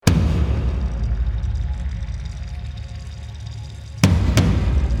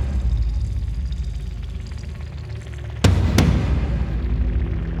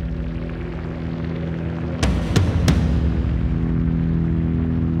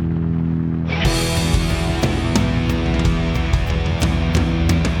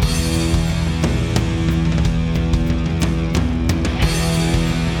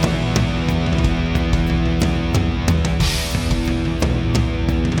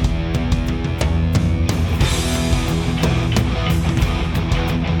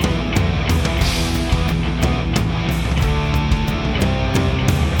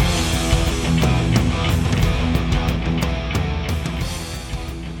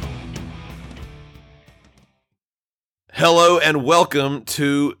Hello and welcome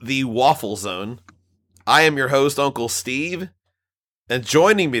to the Waffle Zone. I am your host, Uncle Steve, and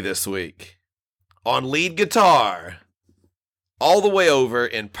joining me this week on lead guitar, all the way over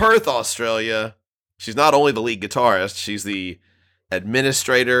in Perth, Australia, she's not only the lead guitarist, she's the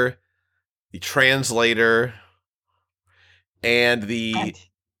administrator, the translator, and the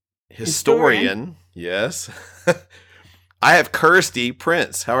historian. Yes. I have Kirsty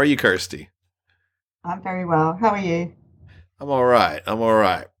Prince. How are you, Kirsty? I'm very well. How are you? I'm all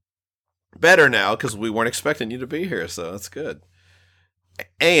right. Better now because we weren't expecting you to be here, so that's good.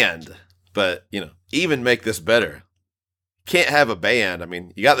 But, even make this better. Can't have a band. I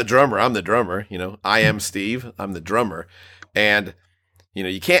mean, you got the drummer. I'm the drummer. I am Steve. I'm the drummer. And,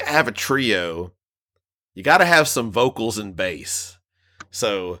 you can't have a trio. You got to have some vocals and bass.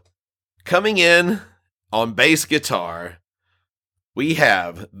 So, coming in on bass guitar, we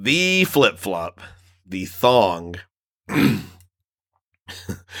have the flip-flop, the thong.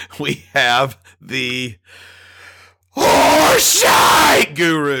 We have the horseshite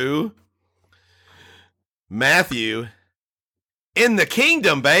guru, Matthew, in the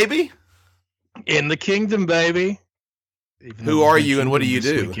kingdom, baby. In the kingdom, baby. Who are you and what do you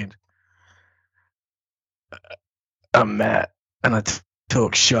do? Weekend. I'm Matt, and I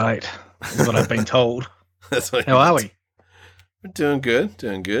talk shite. Is what I've been told. How are we? We're doing good.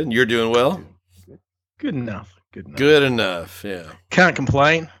 You're doing well? Good enough. Good enough, yeah. Can't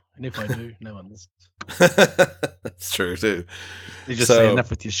complain. And if I do, no one listens. That's true, too. You just say enough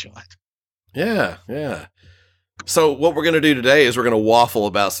with your shite. Yeah. So what we're going to do today is we're going to waffle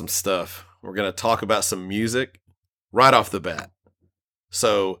about some stuff. We're going to talk about some music right off the bat.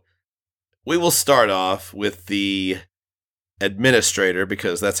 So we will start off with the administrator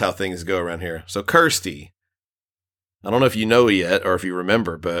because that's how things go around here. So Kirsty, I don't know if you know yet or if you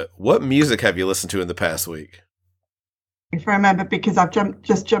remember, but what music have you listened to in the past week? If I remember, because I've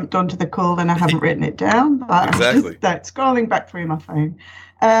just jumped onto the call and I haven't written it down, but Exactly. I'm just scrolling back through my phone.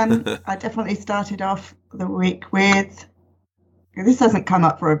 I definitely started off the week with, this hasn't come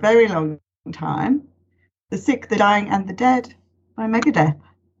up for a very long time, The Sick, the Dying and the Dead by Megadeth,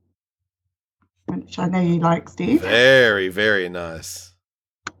 which I know you like, Steve. Very, very nice.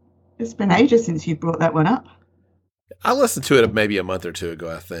 It's been ages since you brought that one up. I listened to it maybe a month or two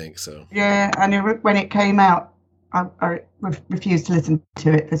ago, I think. So yeah, and when it came out, I refused to listen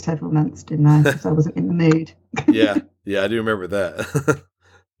to it for several months, didn't I? Because I wasn't in the mood. yeah, I do remember that.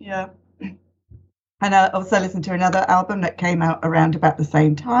 Yeah. And I also listened to another album that came out around about the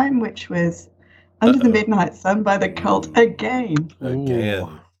same time, which was Under the Midnight Sun by The Cult again. One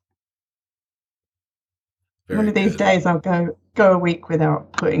of these days I'll go a week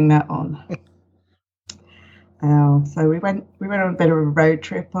without putting that on. So we went on a bit of a road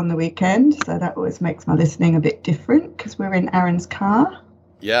trip on the weekend, so that always makes my listening a bit different because we're in Aaron's car.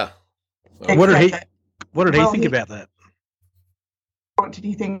 Yeah. Well, what did he think about that? What did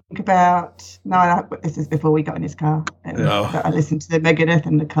he think about? No, this is before we got in his car. I listened to the Megadeth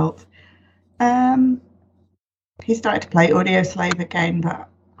and the Cult. He started to play Audio Slave again, but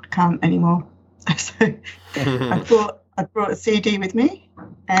I can't anymore. So I brought a CD with me,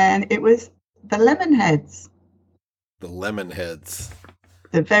 and it was the Lemonheads. The Lemonheads.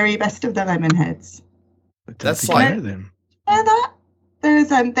 The very best of the Lemonheads. That's like them. Yeah, that. There's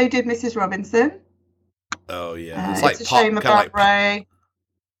they did Mrs. Robinson. Oh yeah, it's a shame about Ray.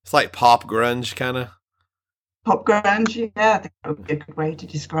 It's like pop grunge kind of. Pop grunge, yeah, I think that would be a good way to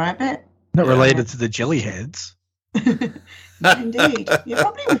describe it. Not related to the Jellyheads. Indeed, you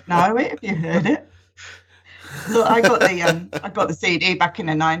probably would know it if you heard it. So I got the CD back in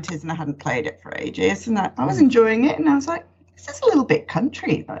the 90s, and I hadn't played it for ages, and I was enjoying it, and I was like, this is a little bit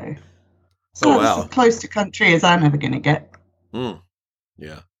country though. So it's as close to country as I'm ever going to get.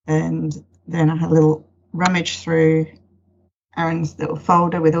 Yeah. And then I had a little rummage through Aaron's little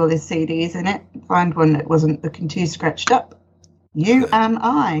folder with all his CDs in it, find one that wasn't looking too scratched up. You Am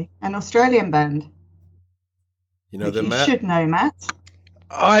I, an Australian band. You know them, Matt? You should know, Matt.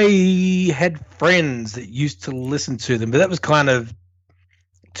 I had friends that used to listen to them, but that was kind of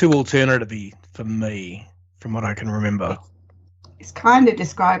too alternative-y for me, from what I can remember. It's kind of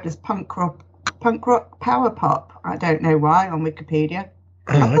described as punk rock power pop. I don't know why on Wikipedia.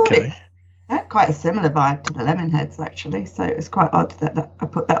 I thought it had quite a similar vibe to the Lemonheads, actually, so it was quite odd that I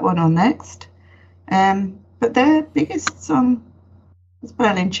put that one on next. But their biggest song was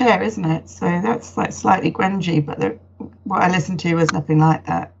Berlin Chair, isn't it? So that's like slightly grungy, but what I listened to was nothing like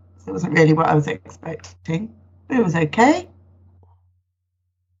that. So it wasn't really what I was expecting. But it was okay.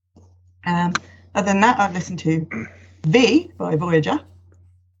 Other than that, I've listened to V by Voyager.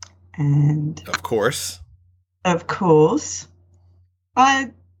 And of course. of course.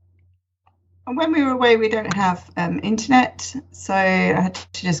 When we were away, we don't have internet, so I had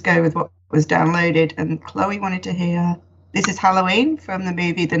to just go with what was downloaded. And Chloe wanted to hear This Is Halloween from the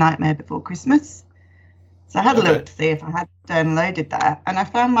movie The Nightmare Before Christmas. So I had a look to see if I had downloaded that. And I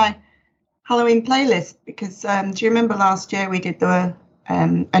found my Halloween playlist because do you remember last year we did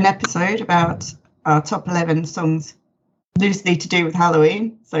an episode about our top 11 songs loosely to do with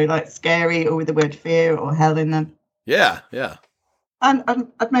Halloween? So like scary or with the word fear or hell in them. Yeah. And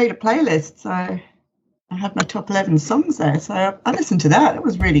I'd made a playlist, so I had my top 11 songs there. So I listened to that. It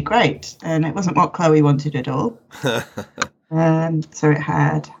was really great. And it wasn't what Chloe wanted at all. So it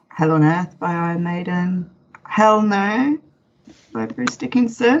had Hell on Earth by Iron Maiden, Hell No by Bruce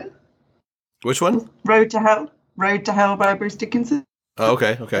Dickinson. Which one? Road to Hell by Bruce Dickinson. Oh,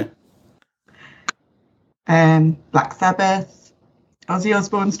 okay. Black Sabbath, Ozzy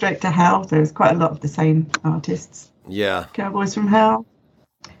Osbourne, Straight to Hell. There was quite a lot of the same artists. Yeah. Cowboys from Hell.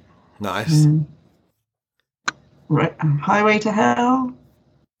 Nice. Highway to Hell.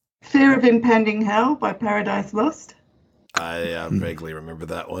 Fear of Impending Hell by Paradise Lost. I vaguely remember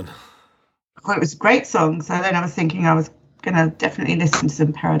that one. Oh, it was a great song. So then I was thinking I was going to definitely listen to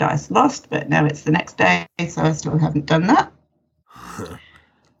some Paradise Lost, but now it's the next day, so I still haven't done that.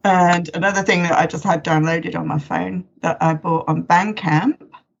 And another thing that I just had downloaded on my phone that I bought on Bandcamp,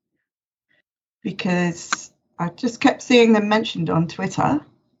 because I just kept seeing them mentioned on Twitter,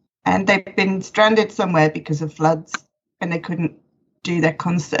 and they've been stranded somewhere because of floods and they couldn't do their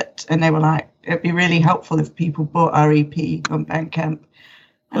concert. And they were like, it'd be really helpful if people bought our EP on Bandcamp.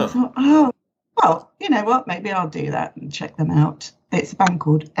 And I thought, oh, well, you know what? Maybe I'll do that and check them out. It's a band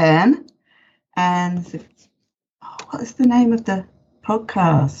called Earn. And what is the name of the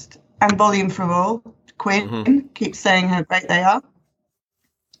podcast? And Volume for All. Quinn keeps saying how great they are.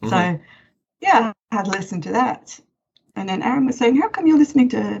 So, yeah, I had listened to that. And then Aaron was saying, how come you're listening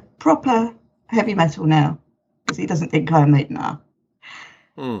to proper heavy metal now? Because he doesn't think Iron Maiden are.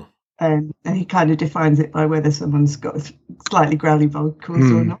 And he kind of defines it by whether someone's got slightly growly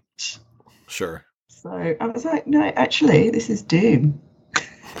vocals or not. Sure. So I was like, no, actually, this is Doom.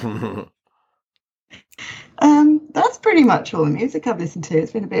 That's pretty much all the music I've listened to.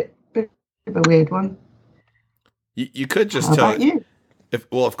 It's been a bit of a weird one. You could just How tell about you? if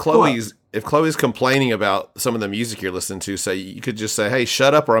Chloe's complaining about some of the music you're listening to, say you could just say, "Hey,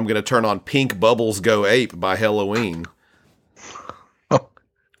 shut up, or I'm going to turn on Pink Bubbles Go Ape by Halloween."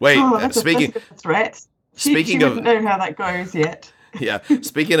 Wait, that's a threat. She wouldn't know how that goes yet. Yeah,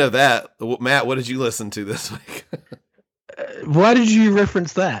 speaking of that, Matt, what did you listen to this week? Why did you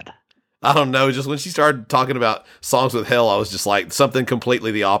reference that? I don't know. Just when she started talking about songs with hell, I was just like something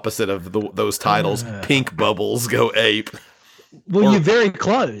completely the opposite of those titles. Pink Bubbles Go Ape. Well, you're very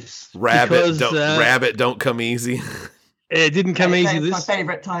close. Rabbit Don't Come Easy. It didn't come easy. That's my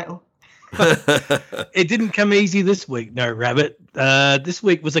favorite title. It didn't come easy this week. No, Rabbit. This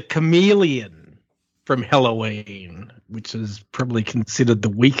week was a Chameleon from Halloween, which is probably considered the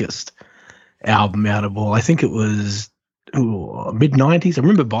weakest album out of all. I think it was mid-90s. I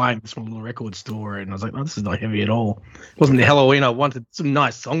remember buying this from a little record store, and I was like, oh, this is not heavy at all. It wasn't the Halloween I wanted. Some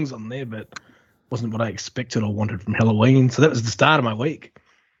nice songs on there, but wasn't what I expected or wanted from Halloween. So that was the start of my week.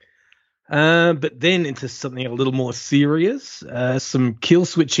 But then into something a little more serious, some Kill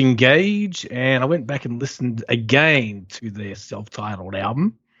Switch Engage, and I went back and listened again to their self-titled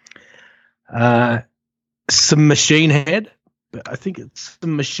album. Some Machine Head, but I think it's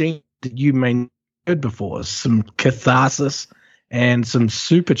some Machine that you may have heard before, some Catharsis and some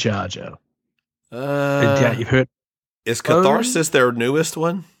Supercharger. You've heard. Is Catharsis their newest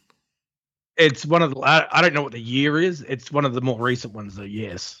one? It's one of the. I don't know what the year is. It's one of the more recent ones, though.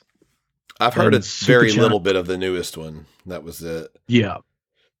 Yes. I've heard it's very little bit of the newest one. That was it. Yeah.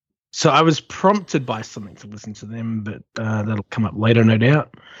 So I was prompted by something to listen to them, but that'll come up later, no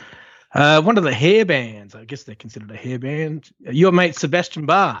doubt. One of the hair bands, I guess they're considered a hair band. Your mate Sebastian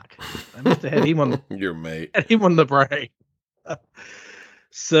Bach. I must have had him on. Your mate. Had him on the brain.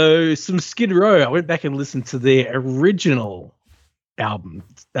 So some Skid Row. I went back and listened to their original album,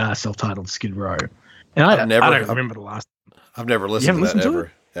 self-titled Skid Row, and I don't remember the last. I've never listened to that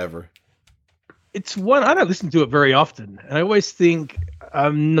ever. It's one I don't listen to it very often, and I always think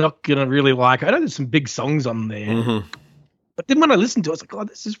I'm not gonna really like. I know there's some big songs on there, but then when I listened to it, I was like, "Oh,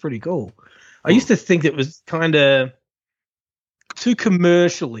 this is pretty cool." I used to think it was kind of too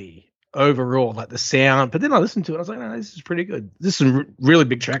commercially overall, like the sound, but then I listened to it, I was like, "No, this is pretty good." There's some really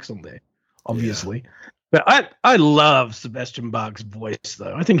big tracks on there, obviously. Yeah. But I love Sebastian Bach's voice,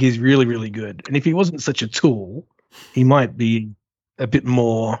 though. I think he's really, really good. And if he wasn't such a tool, he might be a bit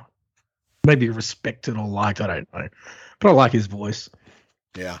more maybe respected or liked. I don't know, but I like his voice.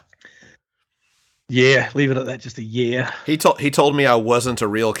 Yeah. Yeah, leave it at that. Just a yeah. He told me I wasn't a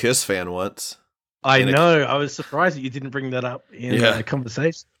real Kiss fan once. I know. I was surprised that you didn't bring that up in the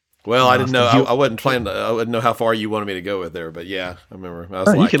conversation. Well, I didn't know. I wasn't planning. I wouldn't know how far you wanted me to go with there, but yeah, I remember. I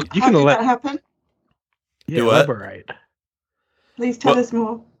was like, you can let that happen. Yeah, elaborate. Please tell us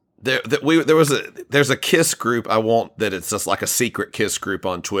more. There's a Kiss group. I won't that it's just like a secret Kiss group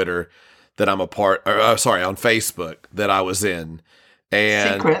on Twitter that I'm a part. Or sorry, on Facebook that I was in,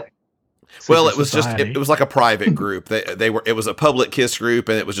 and secret. Well, it was just it was like a private group. It was a public Kiss group,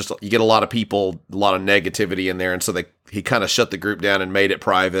 and it was just you get a lot of people, a lot of negativity in there, and so he kind of shut the group down and made it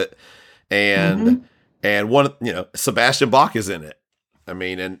private. And one, Sebastian Bach is in it. I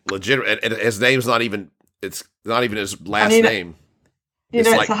mean, and legitimate. And his name's not even. It's not even his last name. It's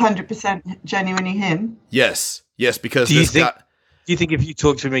 100% genuinely him. Yes, because do you think if you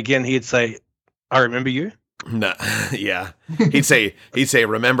talk to him again, he'd say, "I remember you"? No, yeah. He'd say,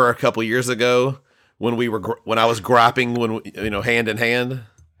 remember a couple years ago when I was grappling hand in hand,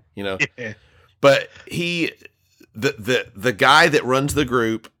 Yeah. But the guy that runs the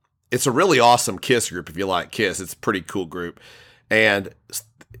group, it's a really awesome Kiss group. If you like Kiss, it's a pretty cool group. And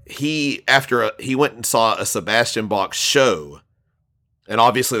he went and saw a Sebastian Bach show, and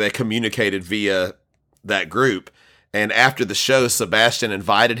obviously they communicated via that group. And after the show, Sebastian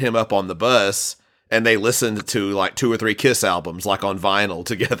invited him up on the bus, and they listened to like 2 or 3 Kiss albums, like on vinyl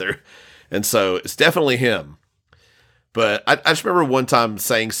together. And so it's definitely him. But I just remember one time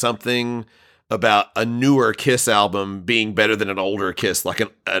saying something about a newer Kiss album being better than an older Kiss, like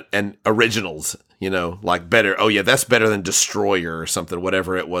an originals, like better. Oh yeah, that's better than Destroyer or something,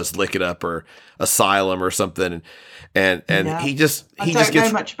 whatever it was, Lick It Up or Asylum or something. And he don't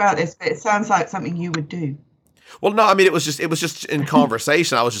know much about this, but it sounds like something you would do. Well, no, I mean, it was just in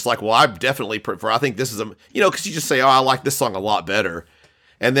conversation. I was just like, well, I definitely prefer, I think this is because you just say, oh, I like this song a lot better.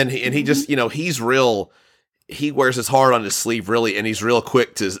 And then he just, he's real, he wears his heart on his sleeve really, and he's real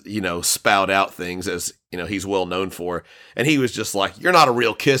quick to, spout out things as, he's well known for. And he was just like, you're not a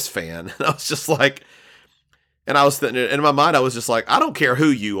real Kiss fan. And I was just like, and I was thinking, in my mind, I was just like, I don't care who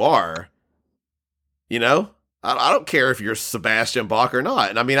you are, I don't care if you're Sebastian Bach or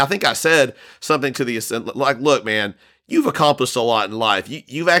not. And I mean, I think I said something to like, look, man, you've accomplished a lot in life.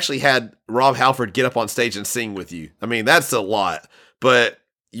 You've actually had Rob Halford get up on stage and sing with you. I mean, that's a lot, but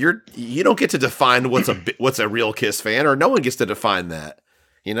you don't get to define what's a real Kiss fan, or no one gets to define that,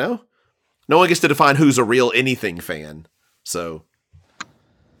 No one gets to define who's a real anything fan. So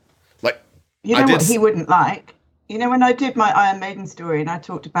like, what he wouldn't like, when I did my Iron Maiden story and I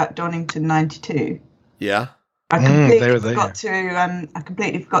talked about Donington 92. Yeah. I completely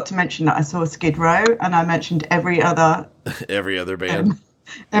forgot to mention that I saw Skid Row, and I mentioned every other band,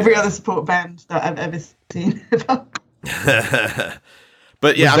 every other support band that I've ever seen.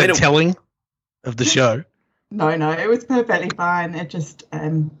 But yeah, was that telling of the show? No, it was perfectly fine. It just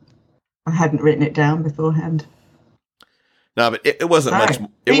I hadn't written it down beforehand. No, but it wasn't much.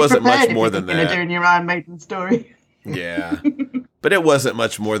 It wasn't much more than that. Doing your Iron Maiden story. Yeah. But it wasn't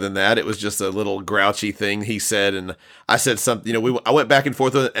much more than that. It was just a little grouchy thing he said, and I said something. I went back and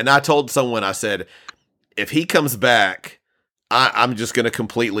forth with it, and I told someone, I said, if he comes back, I'm just going to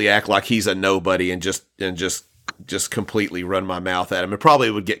completely act like he's a nobody and just completely run my mouth at him. It probably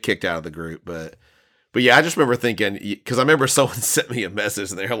would get kicked out of the group, but yeah, I just remember thinking, because I remember someone sent me a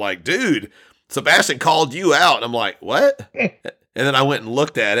message, and they're like, "Dude, Sebastian called you out," and I'm like, "What?" And then I went and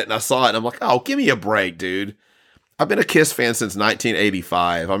looked at it, and I saw it, and I'm like, "Oh, give me a break, dude. I've been a Kiss fan since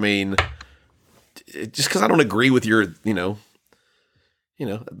 1985. I mean, just because I don't agree with your,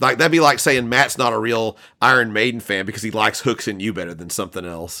 like that'd be like saying Matt's not a real Iron Maiden fan because he likes Hooks and You better than something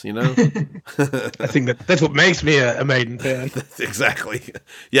else, I think that's what makes me a Maiden fan. Exactly.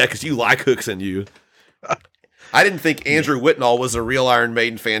 Yeah, because you like Hooks and You. I didn't think Andrew Whitnall was a real Iron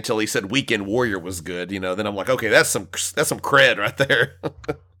Maiden fan until he said Weekend Warrior was good. Then I'm like, okay, that's some cred right there.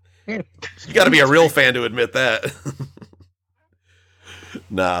 You got to be a real fan to admit that.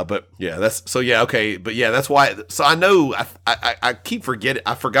 Nah, but yeah, okay, but yeah, that's why. So I know I keep forgetting.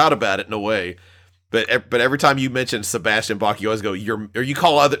 I forgot about it in a way, but every time you mention Sebastian Bach, you always go, you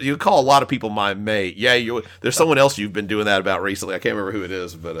call a lot of people my mate. Yeah, there's someone else you've been doing that about recently. I can't remember who it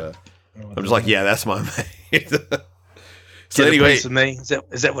is, but I'm just like, yeah, that's my mate. So anyway, piece of me.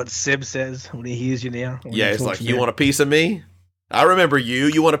 Is that what Seb says when he hears you now? Yeah, it's like, you want a piece of me? I remember you.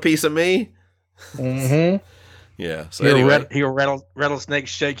 You want a piece of me? Mm-hmm. Yeah. So anyway, he'll rattlesnake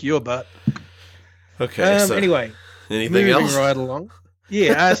shake your butt. Okay. Anyway, anything else? Right along.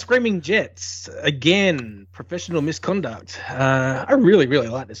 Yeah, Screaming Jets again, Professional Misconduct. I really, really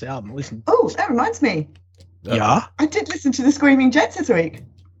like this album. Listen. Oh, that reminds me. Yeah, I did listen to the Screaming Jets this week.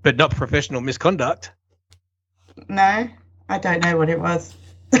 but not Professional Misconduct. No, I don't know what it was.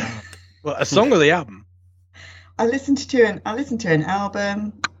 Well, a song or the album? I listened to an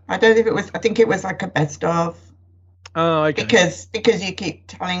album. I don't think it was. I think it was like a best of. Oh, okay. Because you keep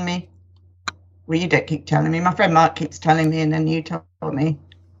telling me. Well, you don't keep telling me. My friend Mark keeps telling me, and then you told me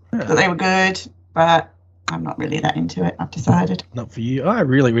that they were good, but I'm not really that into it. I've decided. Not for you. I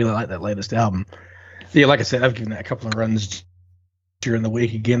really, really like that latest album. Yeah, like I said, I've given that a couple of runs during the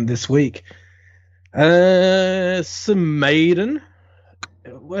week again this week. Some Maiden.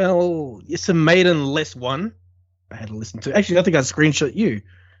 Well, some Maiden less one. I had to listen to. Actually, I think I screenshot you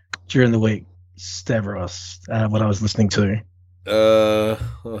during the week, Stavros, what I was listening to. Well,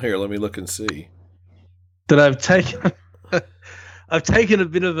 here, let me look and see. That I've taken a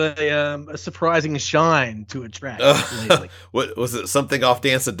bit of a surprising shine to a track lately. What was it? Something off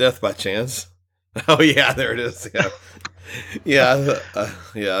Dance of Death by chance? Oh yeah, there it is. Yeah,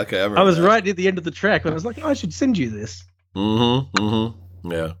 yeah. Okay, I was right at the end of the track when I was like, oh, I should send you this.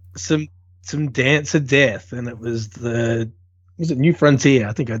 Yeah. Some Dance of Death, and it was New Frontier?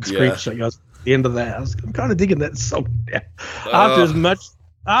 I think I'd screenshot you guys at the end of that. I'm kind of digging that song now.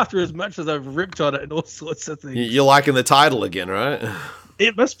 After as much as I've ripped on it and all sorts of things. You're liking the title again, right?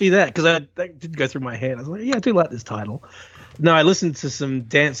 It must be that, because that did go through my head. I was like, yeah, I do like this title. No, I listened to some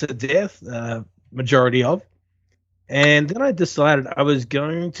Dance of Death, majority of, and then I decided I was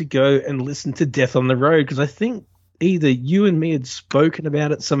going to go and listen to Death on the Road, because I think either you and me had spoken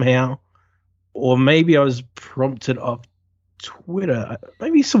about it somehow, or maybe I was prompted off Twitter.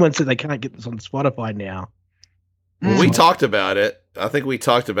 Maybe someone said they can't get this on Spotify now. Well, we talked about it. I think we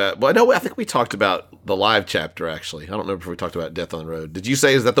talked about. Well, no, I think we talked about the live chapter. Actually, I don't know if we talked about Death on the Road. Did you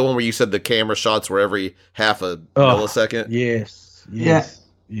say, is that the one where you said the camera shots were every half a millisecond? Yes. Yeah.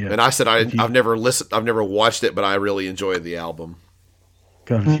 And I said I've never listened. I've never watched it, but I really enjoyed the album.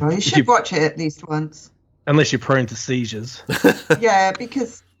 God, you should watch it at least once. Unless you're prone to seizures. Yeah,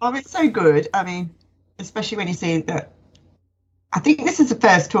 because it's so good. I mean, especially when you see that. I think this is the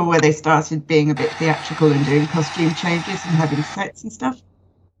first tour where they started being a bit theatrical and doing costume changes and having sets and stuff.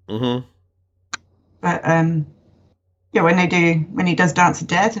 Mm-hmm. But yeah, when he does Dance of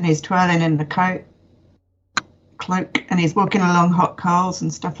Death and he's twirling in the cloak and he's walking along hot coals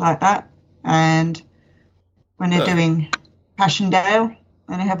and stuff like that, and when they're doing Passchendaele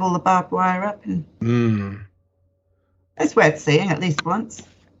and they have all the barbed wire up, and it's worth seeing at least once.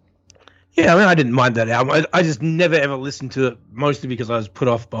 Yeah, I mean, I didn't mind that album. I just never ever listened to it, mostly because I was put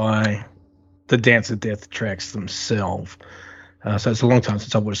off by the Dance of Death tracks themselves. So it's a long time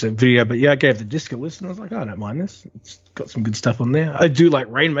since I watched that video. But yeah, I gave the disc a listen. I was like, I don't mind this. It's got some good stuff on there. I do like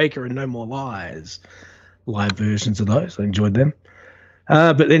Rainmaker and No More Lies, live versions of those. I enjoyed them.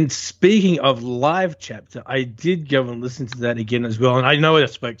 But then speaking of live chapter, I did go and listen to that again as well. And I know I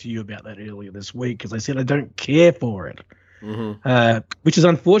spoke to you about that earlier this week because I said I don't care for it. Mm-hmm. Which is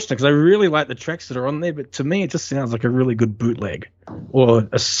unfortunate because I really like the tracks that are on there, but to me it just sounds like a really good bootleg or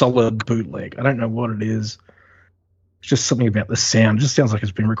a solid bootleg. I don't know what it is. It's just something about the sound. It just sounds like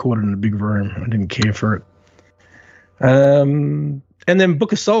it's been recorded in a big room. I didn't care for it. And then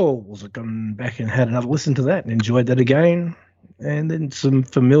Book of Souls, I've gone back and had another listen to that and enjoyed that again. And then some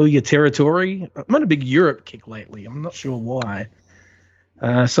familiar territory. I'm on a big Europe kick lately. I'm not sure why.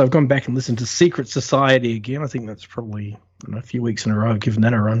 So I've gone back and listened to Secret Society again. I think that's probably a few weeks in a row I've given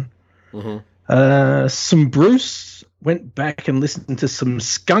that a run. Mm-hmm. Some Bruce. Went back and listened to some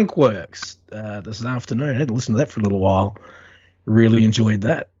Skunk Works this afternoon. I had to listen to that for a little while. Really enjoyed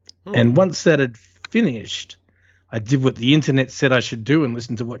that. And once that had finished, I did what the internet said I should do and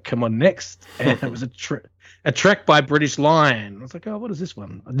listen to what came on next. And it was a track by British Lion. I was like, oh, what is this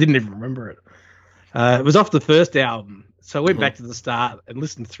one? I didn't even remember it. It was off the first album. So I went back to the start and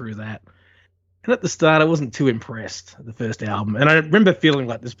listened through that. And at the start, I wasn't too impressed with the first album. And I remember feeling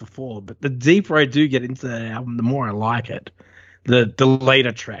like this before, but the deeper I do get into that album, the more I like it. The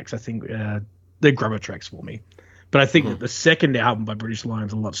later tracks, I think, they're grubber tracks for me. But I think that the second album by British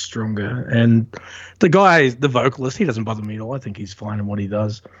Lion's a lot stronger. And the guy, the vocalist, he doesn't bother me at all. I think he's fine in what he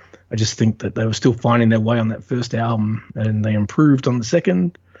does. I just think that they were still finding their way on that first album, and they improved on the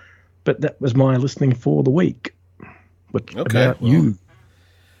second. But that was my listening for the week. What about you?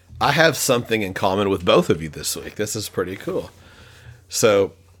 I have something in common with both of you this week. This is pretty cool.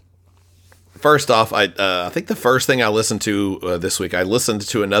 So, first off, I think the first thing I listened to this week, I listened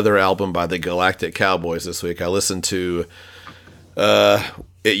to another album by the Galactic Cowboys this week. I listened to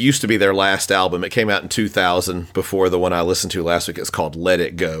it used to be their last album. It came out in 2000 before the one I listened to last week. It's called Let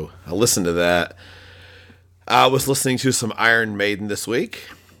It Go. I listened to that. I was listening to some Iron Maiden this week.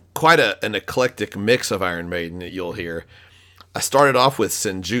 Quite an eclectic mix of Iron Maiden that you'll hear. I started off with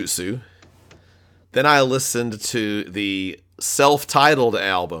Senjutsu. Then I listened to the self-titled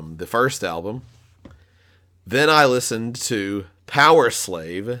album, the first album. Then I listened to Power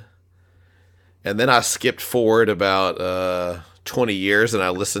Slave. And then I skipped forward about 20 years and I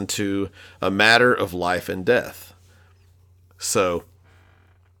listened to A Matter of Life and Death. So,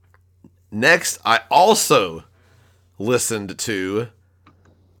 next I also listened to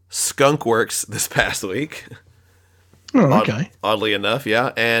Skunkworks this past week. Oh, okay. Oddly enough,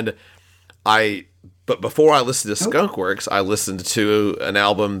 yeah. But before I listened to Skunkworks, I listened to an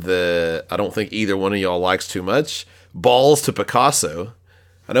album that I don't think either one of y'all likes too much. Balls to Picasso.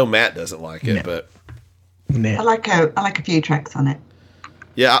 I know Matt doesn't like it, but I like a few tracks on it.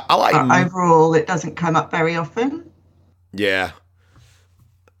 Yeah, I like. Overall, it doesn't come up very often. Yeah,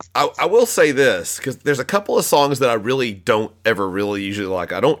 I will say this because there's a couple of songs that I really don't ever really usually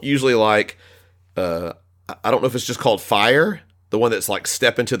like. I don't usually like. I don't know if it's just called Fire, the one that's like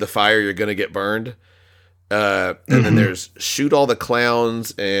step into the fire, you're gonna get burned. And then there's Shoot All the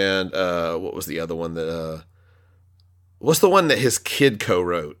Clowns, and what was the other one that? What's the one that his kid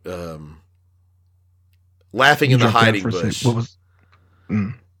co-wrote? Laughing in the Hiding Bush. What was?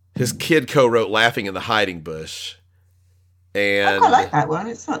 His kid co-wrote Laughing in the Hiding Bush. And I like that one.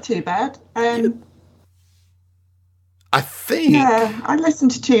 It's not too bad. I think. Yeah, I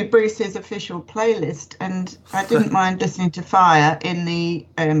listened to Bruce's official playlist, and I didn't mind listening to Fire in the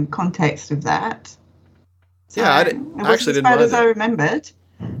context of that. So yeah, I actually didn't mind it. As I remembered.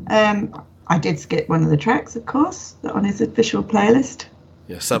 I did skip one of the tracks, of course, on his official playlist.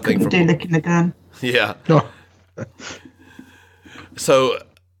 Yeah, something from do Licking the Gun. Yeah. So,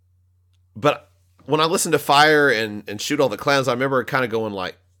 but when I listened to Fire and Shoot All the Clowns, I remember kind of going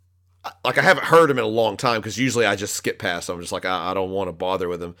like I haven't heard him in a long time because usually I just skip past them. I'm just like, I don't want to bother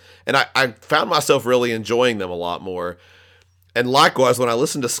with them. And I found myself really enjoying them a lot more. And likewise, when I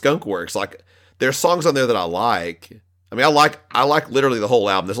listened to Skunkworks, like there's songs on there that I like. I mean, I like literally the whole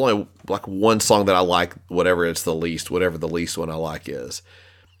album. There's only like one song that I like, whatever the least one I like is.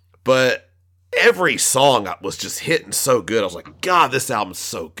 But every song was just hitting so good. I was like, God, this album's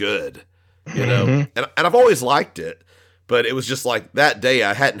so good, you know? And I've always liked it, but it was just like that day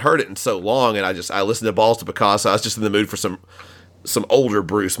I hadn't heard it in so long, and I listened to Balls to Picasso. I was just in the mood for some older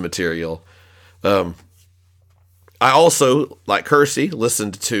Bruce material. I also, like Kirsty,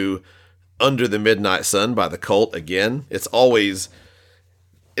 listened to Under the Midnight Sun by The Cult again. It's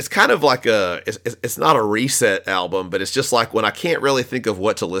kind of like it's not a reset album, but it's just like when I can't really think of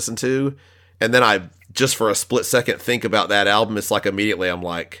what to listen to, and then I just for a split second think about that album, it's like immediately I'm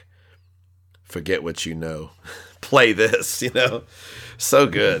like, forget what you know. Play this, you know? So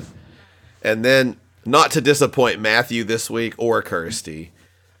good. And then, not to disappoint Matthew this week or Kirsty,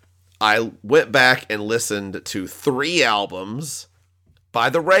 I went back and listened to 3 albums by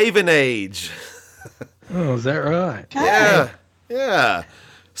the Raven Age. Oh, is that right? Yeah.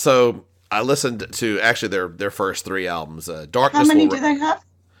 So I listened to actually their first 3 albums. Darkness. How many do they have?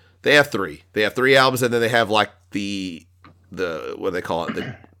 They have 3. They have 3 albums, and then they have like the what do they call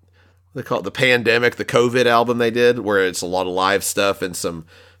it? They call it the pandemic, the COVID album they did, where it's a lot of live stuff and some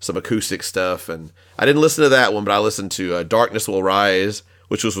acoustic stuff. And I didn't listen to that one, but I listened to Darkness Will Rise,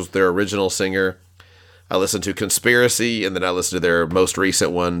 which was their original singer. I listened to Conspiracy, and then I listened to their most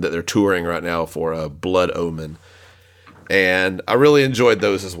recent one that they're touring right now for Blood Omen. And I really enjoyed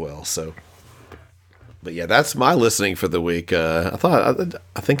those as well. So, but yeah, that's my listening for the week. I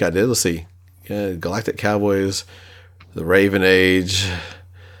think I did. Let's see. Galactic Cowboys, The Raven Age,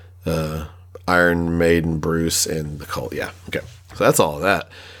 Iron Maiden, Bruce, and The Cult. Yeah. Okay. So that's all of that.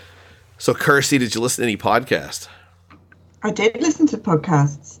 So, Kirsty, did you listen to any podcast? I did listen to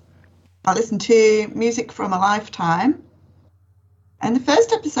podcasts. I listened to Music from a Lifetime. And the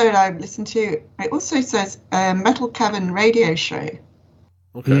first episode I listened to, it also says Metal Cavern Radio Show.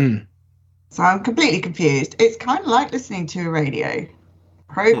 Okay. So I'm completely confused. It's kind of like listening to a radio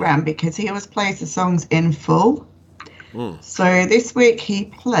program because he always plays the songs in full. So this week he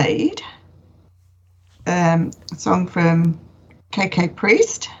played a song from KK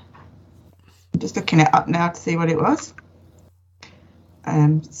Priest. I'm just looking it up now to see what it was.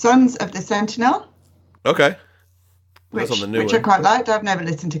 Sons of the Sentinel. Okay. Which I quite liked. I've never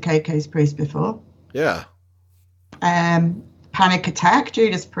listened to KK's Priest before. Yeah. Panic Attack,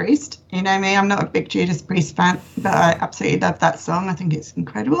 Judas Priest. You know me, I'm not a big Judas Priest fan, but I absolutely love that song. I think it's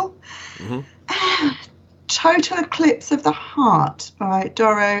incredible. Total Eclipse of the Heart by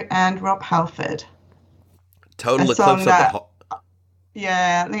Doro and Rob Halford. Total Eclipse of the Heart.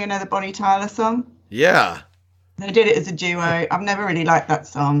 Yeah, you know the Bonnie Tyler song? Yeah. They did it as a duo. I've never really liked that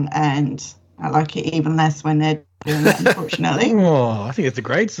song, and I like it even less when they're doing it, unfortunately. Oh, I think it's a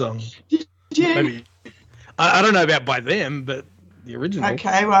great song. Did you? Maybe I don't know about by them, but the original.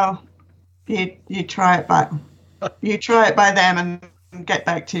 Okay, well, you try it by them and get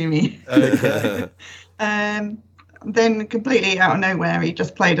back to me. Okay. Then completely out of nowhere, he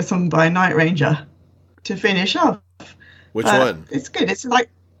just played a song by Night Ranger to finish off. Which one? It's good. It's like,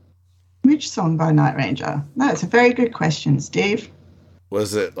 which song by Night Ranger? That's a very good question, Steve.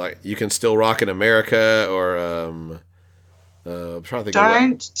 Was it like You Can Still Rock in America, or I'm trying to think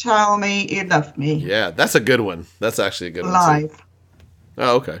Don't Tell Me You Love Me. Yeah, that's a good one. That's actually a good one. Live.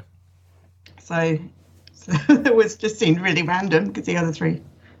 Oh, okay. So it was just seemed really random because the other three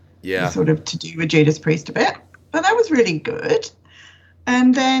were sort of to do with Judas Priest a bit. But that was really good.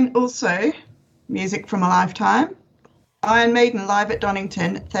 And then also music from a lifetime. Iron Maiden live at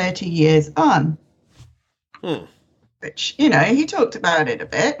Donington 30 years on. Which, you know, he talked about it a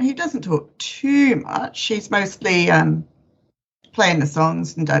bit. He doesn't talk too much. He's mostly playing the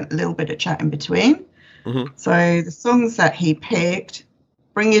songs and done a little bit of chat in between. Mm-hmm. So the songs that he picked: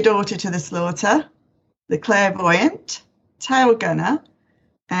 Bring Your Daughter to the Slaughter, The Clairvoyant, Tail Gunner,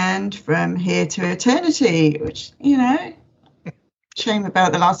 and From Here to Eternity, which, you know, shame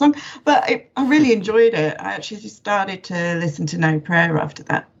about the last song. But I really enjoyed it. I actually just started to listen to No Prayer after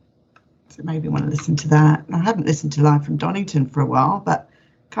that. So maybe want to listen to that. I haven't listened to Live from Donington for a while, but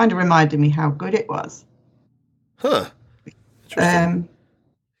kind of reminded me how good it was. Huh. Interesting.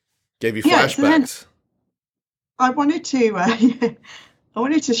 Gave you flashbacks. I wanted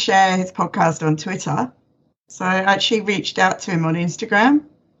to share his podcast on Twitter. So I actually reached out to him on Instagram.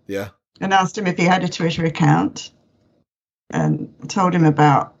 Yeah. And asked him if he had a Twitter account. And told him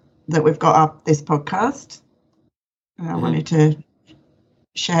about that we've got up this podcast. And I wanted to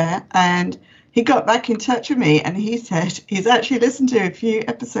share. And he got back in touch with me, and he said he's actually listened to a few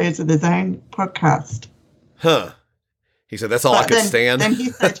episodes of his own podcast. Huh. He said, that's all I could stand. Then he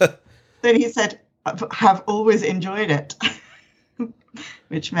said, I have always enjoyed it,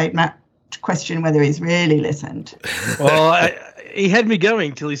 which made Matt question whether he's really listened. Well, he had me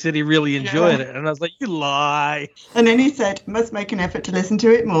going till he said he really enjoyed it. And I was like, you lie. And then he said, must make an effort to listen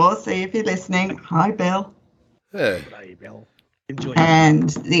to it more. See if you're listening. Hi, Bill. Hey. Hi, Bill. Enjoy and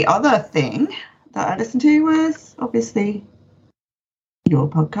the other thing that I listened to was obviously your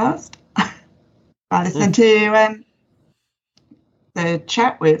podcast. I listened to the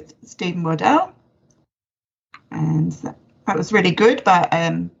chat with Stephen Waddell, and that was really good. But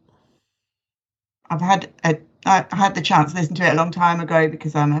I had the chance to listen to it a long time ago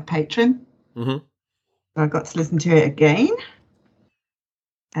because I'm a patron. Mm-hmm. So I got to listen to it again,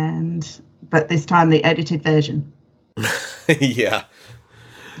 but this time the edited version. Yeah.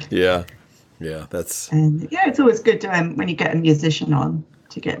 That's it's always good to when you get a musician on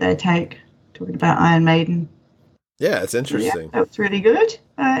to get their take talking about Iron Maiden. Yeah, it's interesting. So, that was really good.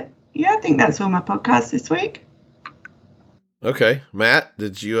 I think that's all my podcasts this week. Okay, Matt,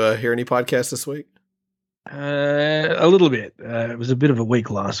 did you hear any podcasts this week? A little bit. It was a bit of a week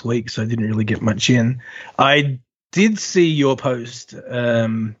last week, so I didn't really get much in. I did see your post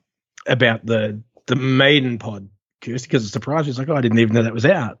about the Maiden pod, because it surprised me. It's like, I didn't even know that was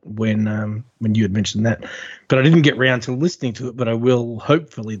out when you had mentioned that. But I didn't get round to listening to it, but I will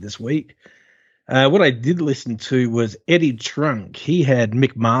hopefully this week. What I did listen to was Eddie Trunk. He had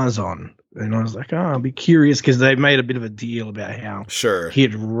Mick Mars on, and I was like, I'll be curious, because they made a bit of a deal about how he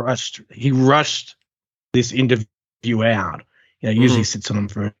rushed this interview out. Usually sits on them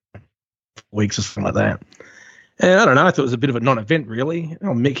for weeks or something like that. And I don't know, I thought it was a bit of a non-event, really.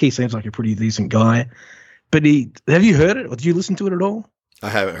 Mick, he seems like a pretty decent guy. But have you heard it, or did you listen to it at all? I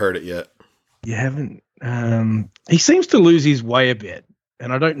haven't heard it yet. You haven't? He seems to lose his way a bit,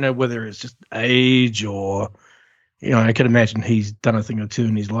 and I don't know whether it's just age or, I can imagine he's done a thing or two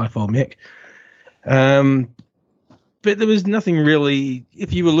in his life, old Mick. But there was nothing really,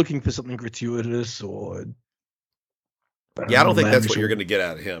 if you were looking for something gratuitous or... I don't think that's what you're going to get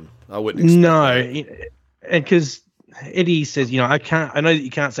out of him. I wouldn't expect that. And because Eddie says, I know that you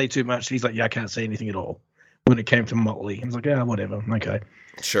can't say too much. He's like, I can't say anything at all when it came to Motley. I was like, whatever. Okay.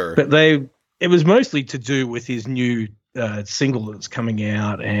 Sure. But it was mostly to do with his new single that's coming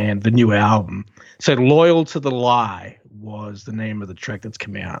out and the new album. So Loyal to the Lie was the name of the track that's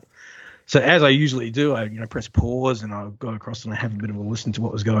come out. So as I usually do, I press pause and I'll go across and I have a bit of a listen to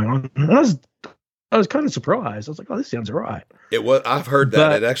what was going on. And I was kind of surprised. I was like, this sounds all right. I've heard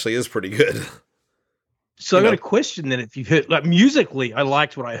that. It actually is pretty good. So I got a question then. If you've heard, like, musically, I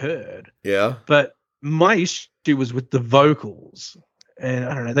liked what I heard. Yeah. But my issue was with the vocals. And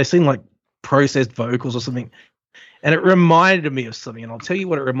I don't know, they seem like processed vocals or something. And it reminded me of something. And I'll tell you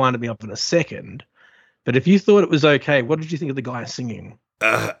what it reminded me of in a second. But if you thought it was okay, what did you think of the guy singing?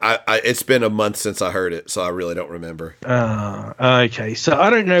 It's been a month since I heard it, so I really don't remember. Okay. So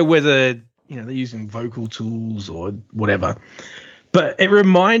I don't know whether, they're using vocal tools or whatever. But it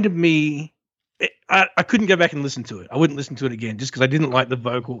reminded me, I couldn't go back and listen to it. I wouldn't listen to it again just because I didn't like the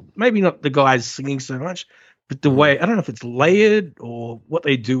vocal. Maybe not the guys singing so much, but the way, I don't know if it's layered or what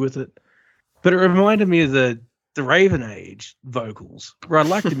they do with it. But it reminded me of the Raven Age vocals, where I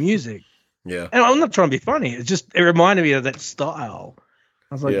liked the music. Yeah. And I'm not trying to be funny. It reminded me of that style.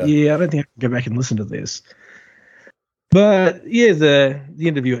 I was like, I don't think I can go back and listen to this. But yeah, the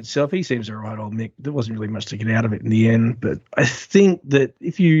interview itself, he seems all right, old Mick. There wasn't really much to get out of it in the end. But I think that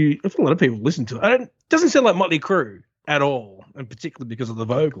if a lot of people listen to it, it doesn't sound like Motley Crue at all, and particularly because of the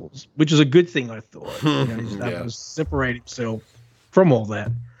vocals, which is a good thing, I thought. He's able to separate himself from all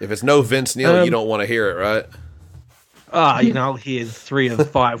that. If it's no Vince Neil, you don't want to hear it, right? I'll hear 3 of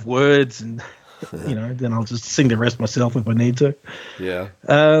 5 words, and then I'll just sing the rest myself if I need to. Yeah.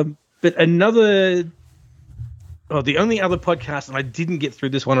 But the only other podcast, and I didn't get through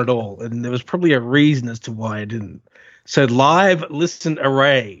this one at all, and there was probably a reason as to why I didn't. So Live Listen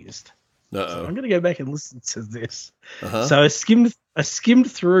Erased. So I'm going to go back and listen to this. So I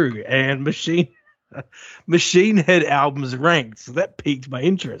skimmed through, and Machine Head albums ranked, so that piqued my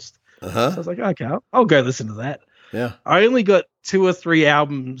interest. So I was like, okay, I'll go listen to that. Yeah. I only got 2 or 3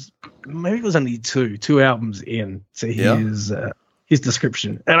 albums, maybe it was only 2 albums in to his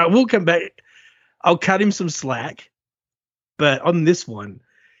description. And I will come back, I'll cut him some slack, but on this one,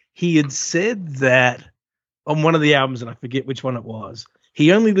 he had said that on one of the albums, and I forget which one it was,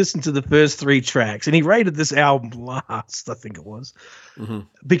 he only listened to the first 3 tracks, and he rated this album last, I think it was,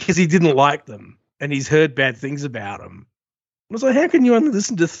 because he didn't like them, and he's heard bad things about them. I was like, how can you only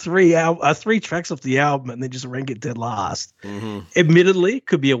listen to 3 tracks off the album and then just rank it dead last? Admittedly, it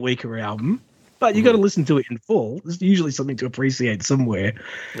could be a weaker album, but you got to listen to it in full. There's usually something to appreciate somewhere.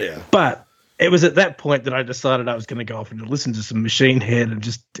 Yeah. But it was at that point that I decided I was going to go off and listen to some Machine Head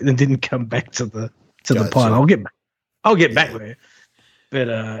and didn't come back to the pile. I'll get back there, but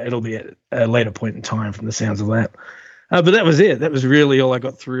it'll be at a later point in time from the sounds of that. But that was it. That was really all I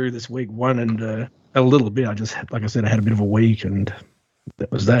got through this week. A little bit. I just, like I said, I had a bit of a week, and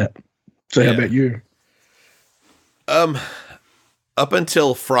that was that. So how about you? Up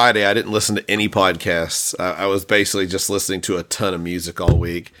until Friday, I didn't listen to any podcasts. I was basically just listening to a ton of music all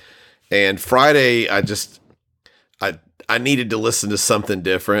week. And Friday, I needed to listen to something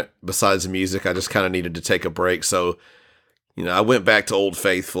different besides music. I just kind of needed to take a break. So, I went back to Old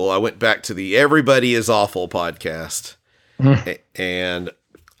Faithful. I went back to the Everybody is Awful podcast. And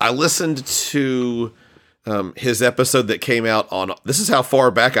I listened to his episode that came out on, this is how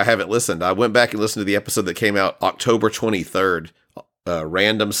far back I haven't listened. I went back and listened to the episode that came out October 23rd,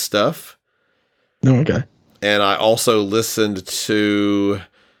 Random Stuff. Oh, okay. And I also listened to,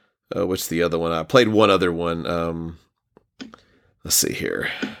 what's the other one? I played one other one. Let's see here.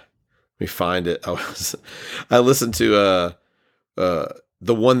 Let me find it. I listened to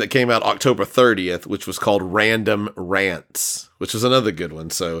the one that came out October 30th, which was called Random Rants, which was another good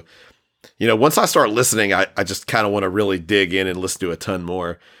one. So, once I start listening, I just kind of want to really dig in and listen to a ton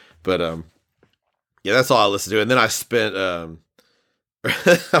more. But, that's all I listened to. And then I spent, I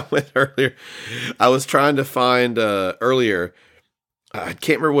went earlier. I was trying to find, earlier, I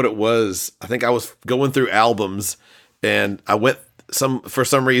can't remember what it was. I think I was going through albums, and I went for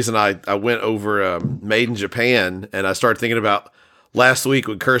some reason, I went over, Made in Japan, and I started thinking about last week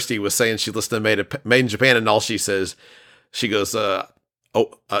when Kirsty was saying she listened to Made in Japan, and all she says, she goes,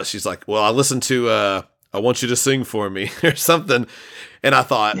 she's like, well, I listened to, I Want You to Sing For Me or something. And I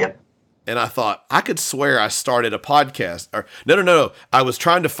thought, I could swear I started a podcast. Or no. I was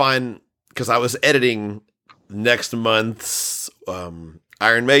trying to find, because I was editing next month's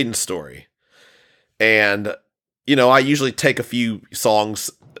Iron Maiden story. And, I usually take a few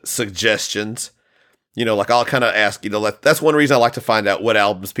songs suggestions. Like I'll kind of ask, that's one reason I like to find out what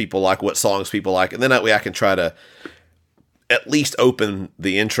albums people like, what songs people like. And then that way I can try to at least open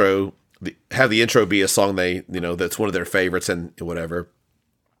the intro, have the intro be a song that's one of their favorites and whatever.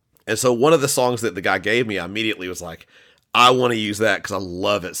 And so one of the songs that the guy gave me, I immediately was like, I want to use that because I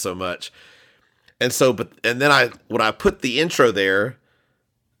love it so much. And so, when I put the intro there,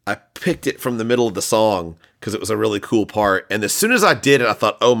 I picked it from the middle of the song because it was a really cool part. And as soon as I did it, I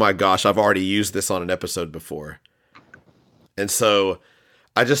thought, oh my gosh, I've already used this on an episode before. And so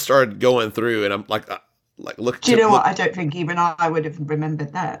I just started going through, and I'm like like look. Do you know what? I don't think even I would have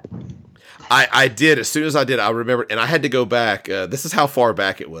remembered that. I did. As soon as I did, I remembered, and I had to go back. This is how far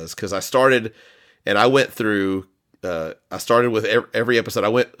back it was, because I started, and I went through. I started with every episode. I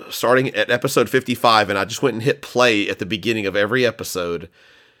went starting at episode 55, and I just went and hit play at the beginning of every episode,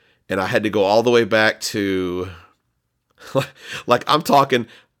 and I had to go all the way back to, like I'm talking.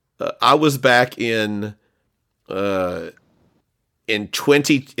 I was back in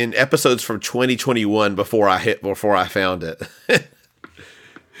episodes from 2021 before I found it.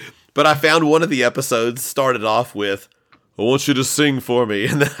 But I found one of the episodes started off with, "I want you to sing for me,"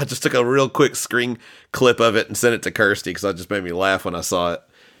 and then I just took a real quick screen clip of it and sent it to Kirsty because it just made me laugh when I saw it.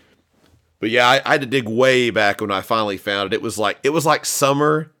 But yeah, I had to dig way back when I finally found it. It was like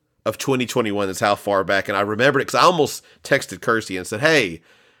summer of 2021. That's how far back, and I remembered it because I almost texted Kirsty and said, "Hey,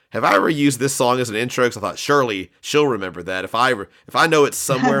 have I ever used this song as an intro?" Because I thought surely she'll remember that if I know it's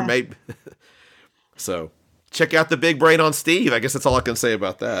somewhere, maybe. So check out the Big Brain on Steve. I guess that's all I can say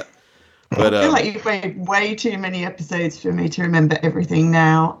about that. But I feel like you've made way too many episodes for me to remember everything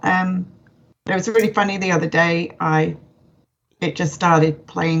now. It was really funny the other day. It just started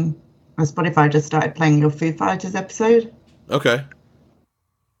playing. My Spotify just started playing your Foo Fighters episode. Okay.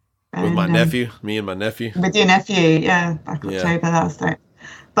 With my nephew, me and my nephew. With your nephew, yeah, back October last time.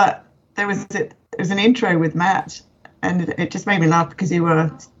 But there was an intro with Matt, and it just made me laugh because you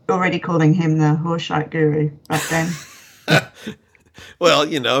were already calling him the horseshite guru back then. Well,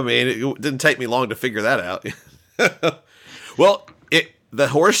 it didn't take me long to figure that out. Well, the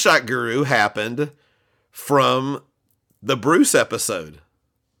horseshot guru happened from the Bruce episode.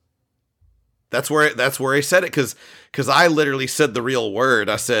 That's where he said it because I literally said the real word.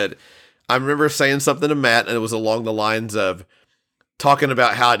 I remember saying something to Matt, and it was along the lines of talking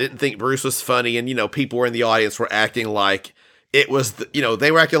about how I didn't think Bruce was funny, and people were in the audience were acting like it was,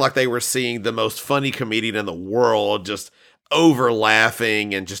 they were acting like they were seeing the most funny comedian in the world, just over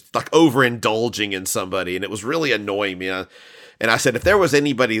laughing and just like overindulging in somebody, and it was really annoying me. And I said, if there was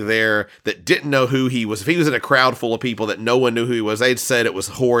anybody there that didn't know who he was, if he was in a crowd full of people that no one knew who he was, they'd said it was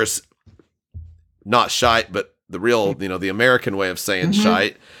horse, not shite, but the real, the American way of saying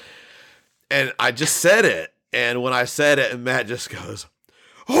shite. And I just said it. And when I said it, and Matt just goes,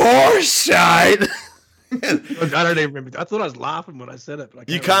 horse shite. I don't even remember. I thought I was laughing when I said it. But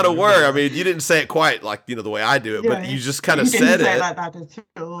you kind of were. I mean, you didn't say it quite like, the way I do it, but you just kind of said didn't say it. Like that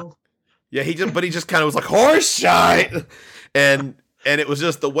at all. Yeah, he just kind of was like, horse shite. And it was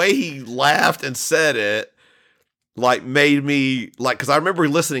just the way he laughed and said it, like made me like, cause I remember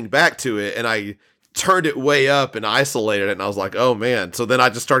listening back to it and I turned it way up and isolated it. And I was like, oh man. So then I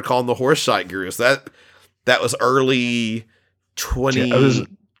just started calling the horse shite guru. So that was early 20.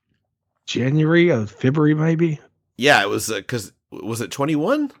 January or February, maybe. Yeah, it was because was it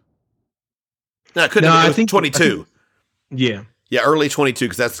 21? No, it couldn't. No, I think 22. Yeah, early 22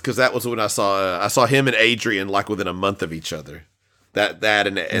 because that was when I saw him and Adrian like within a month of each other. That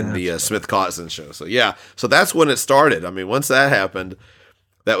and the Smith Kotzen show. So yeah, so that's when it started. I mean, once that happened,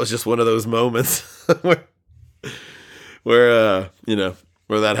 that was just one of those moments where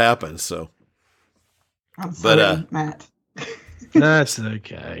that happened. So I'm sorry, Matt. That's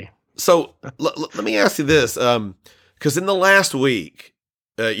okay. So let me ask you this, because in the last week,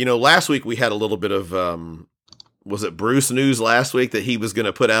 last week we had a little bit of, was it Bruce news last week that he was going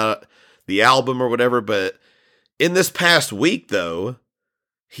to put out the album or whatever? But in this past week, though,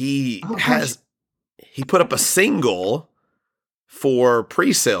 he put up a single for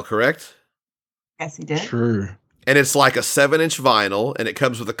pre-sale, correct? Yes, he did. True. And it's like a 7-inch vinyl, and it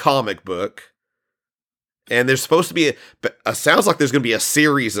comes with a comic book. And there's supposed to be sounds like there's going to be a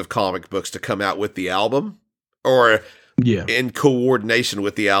series of comic books to come out with the album, or in coordination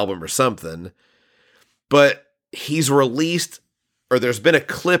with the album or something. But he's released, or there's been a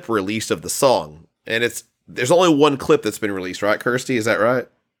clip released of the song, and there's only one clip that's been released, right, Kirsty? Is that right?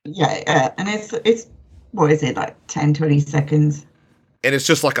 Yeah, and it's what is it, like 10, 20 seconds? And it's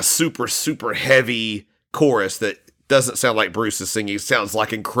just like a super, super heavy chorus that doesn't sound like Bruce is singing. It sounds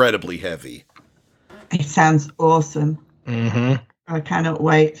like incredibly heavy. It sounds awesome. Mm-hmm. I cannot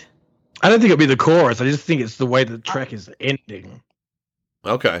wait. I don't think it'll be the chorus. I just think it's the way the track is ending.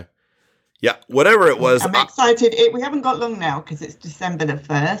 Okay. Yeah, whatever it was. I'm excited. We haven't got long now because it's December the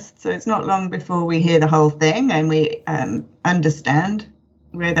 1st. So it's not long before we hear the whole thing and we understand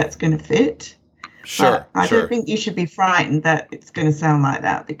where that's going to fit. Sure. But I don't think you should be frightened that it's going to sound like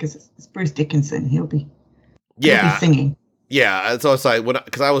that because it's Bruce Dickinson. He'll be singing. Yeah, that's what I was like,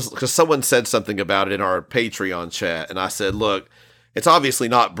 because someone said something about it in our Patreon chat, and I said, look, it's obviously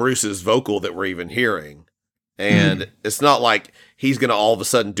not Bruce's vocal that we're even hearing, and it's not like he's going to all of a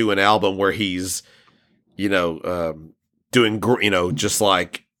sudden do an album where he's, doing just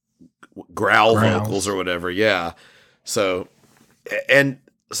like growl vocals or whatever. Yeah. So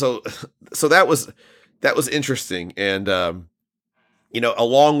that was interesting. And,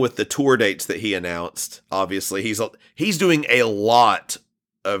 along with the tour dates that he announced, obviously he's doing a lot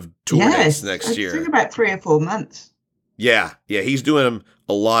of tour dates next year. I think about 3 or 4 months. Yeah. Yeah. He's doing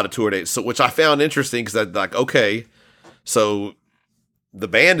a lot of tour dates. So, which I found interesting because I'm like, okay, so the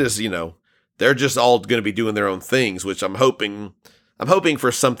band is, they're just all going to be doing their own things, which I'm hoping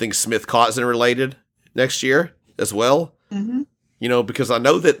for something Smith Kotzen related next year as well. Mm-hmm. Because I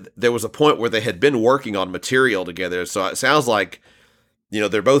know that there was a point where they had been working on material together. So it sounds like,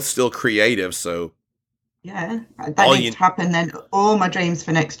 they're both still creative. So yeah, that needs to happen. Then all my dreams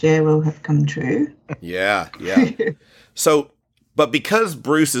for next year will have come true. Yeah. So, but because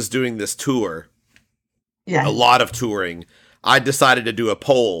Bruce is doing this tour, a lot of touring, I decided to do a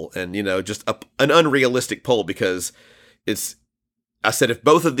poll and, just an unrealistic poll because I said, if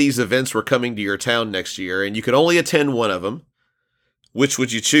both of these events were coming to your town next year and you could only attend one of them, which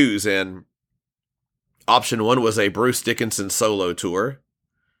would you choose? And option 1 was a Bruce Dickinson solo tour.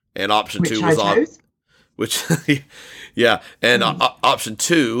 And option 2 was yeah. And option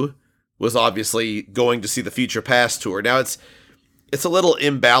 2 was obviously going to see the Future Past tour. Now it's a little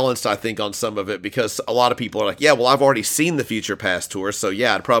imbalanced, I think, on some of it because a lot of people are like, yeah, well, I've already seen the Future Past tour, so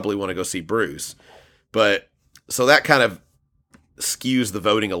yeah, I'd probably want to go see Bruce. But so that kind of skews the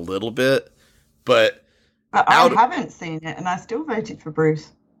voting a little bit. But I haven't seen it, and I still voted for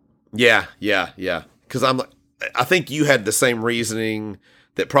Bruce. Yeah. Because I think you had the same reasoning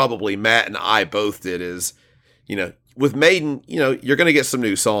that probably Matt and I both did. Is with Maiden, you're going to get some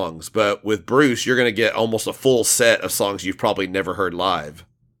new songs, but with Bruce, you're going to get almost a full set of songs you've probably never heard live.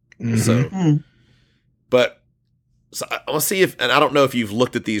 Mm-hmm. So I want to see and I don't know if you've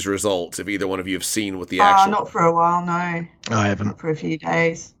looked at these results, if either one of you have seen what the actual. Not for a while, no. I haven't. Not for a few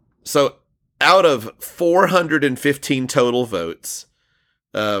days. So out of 415 total votes,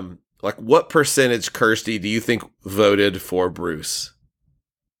 what percentage, Kirsty, do you think voted for Bruce?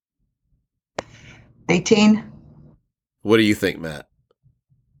 18. What do you think, Matt?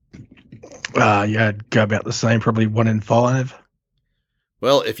 Yeah, I'd go about the same, probably 1 in 5.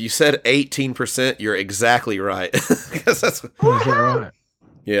 Well, if you said 18%, you're exactly right. Because that's right.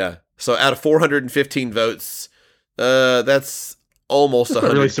 Yeah. So out of 415 votes, that's almost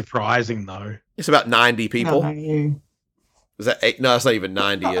 100. Really surprising, though. It's about 90 people. No. Is that 8? No, it's not even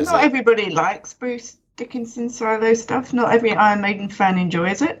 90, is it? Not everybody likes Bruce Dickinson solo stuff. Not every Iron Maiden fan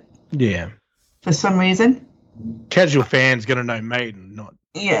enjoys it. Yeah. For some reason. Casual fans going to know Maiden, not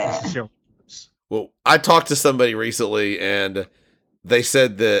necessarily. Well, I talked to somebody recently, and they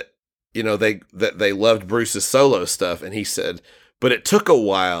said that they loved Bruce's solo stuff, and he said, but it took a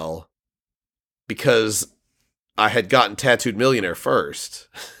while because I had gotten Tattooed Millionaire first.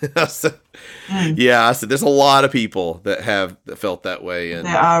 I said, I said there's a lot of people that felt that way, and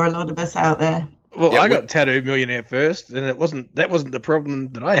there are a lot of us out there. Well, I got Tattooed Millionaire first, and that wasn't the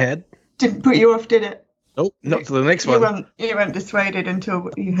problem that I had. Didn't put you off, did it? Nope, not to the next one. You weren't dissuaded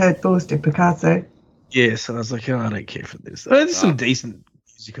until you heard Balls to Picasso. Yes, and I was like, I don't care for this. There's some decent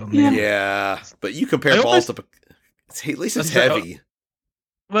music on there. Yeah, but you compare Balls to at least it's heavy.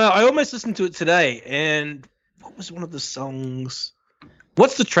 Well, I almost listened to it today, and what was one of the songs?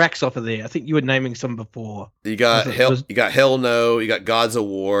 What's the tracks off of there? I think you were naming some before. You got Hell No, you got Gods of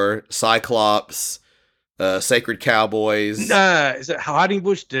War, Cyclops, Sacred Cowboys. No, is it Hiding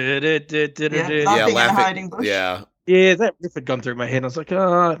Bush? Hiding Bush. Yeah. Yeah, that riff had gone through my head. And I was like,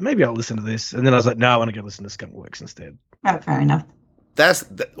 maybe I'll listen to this. And then I was like, no, I want to go listen to Skunkworks instead. Oh, fair enough.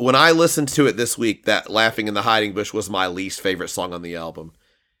 When I listened to it this week, that Laughing in the Hiding Bush was my least favorite song on the album.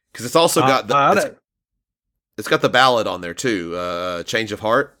 Because it's also got it's got the ballad on there too, Change of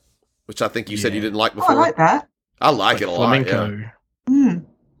Heart, which I think you said you didn't like before. I like that. I like it a flamenco. lot. Yeah.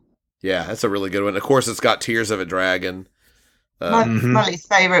 Yeah, that's a really good one. Of course, it's got Tears of a Dragon. My least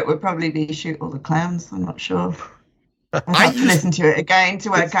favourite would probably be Shoot All the Clowns. I'm not sure. I'd have to listen to it again to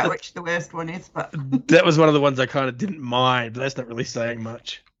work out which the worst one is. But that was one of the ones I kind of didn't mind, but that's not really saying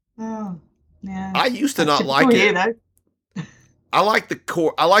much. Oh, yeah. I used to not like it. I like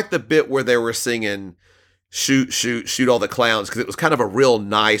the bit where they were singing shoot all the clowns, because it was kind of a real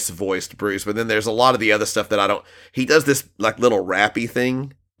nice voiced Bruce. But then there's a lot of the other stuff that he does this like little rappy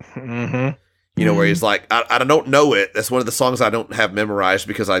thing. Mm-hmm. Where he's like, I don't know it. That's one of the songs I don't have memorized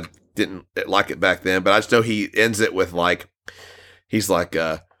because I didn't like it back then. But I just know he ends it with like, he's like,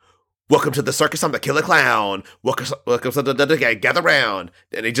 welcome to the circus. I'm the killer clown. Welcome to the gather round.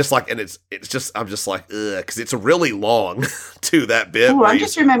 And he just like, and it's just, I'm just like, ugh, because it's really long to that bit. Oh, I'm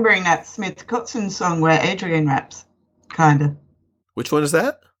just remembering that Smith Kotzen song where Adrian raps, kind of. Which one is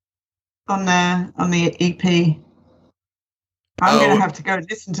that? On the EP. I'm going to have to go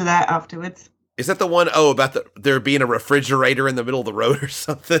listen to that afterwards. Is that the one, about there being a refrigerator in the middle of the road or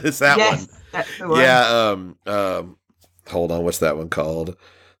something? Is that one? Yes, that's the one. Yeah, hold on, what's that one called?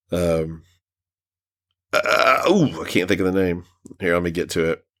 I can't think of the name. Here, let me get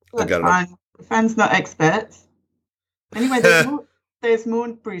to it. That's fine. The fans not experts. Anyway, there's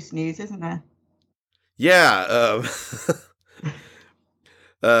more Bruce news, isn't there? Yeah,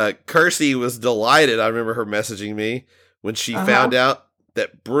 Kirsty was delighted. I remember her messaging me when she found out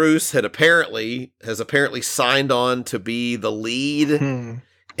that Bruce has apparently signed on to be the lead in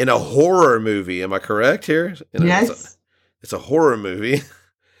a horror movie. Am I correct here? Yes. It's a horror movie.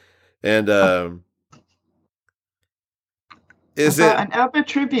 And is it an ABBA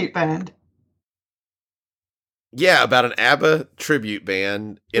tribute band? Yeah, about an ABBA tribute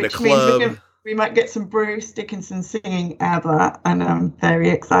band in a club. We might get some Bruce Dickinson singing ABBA, and I'm very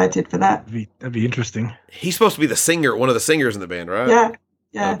excited for that. That'd be interesting. He's supposed to be the singer, one of the singers in the band, right?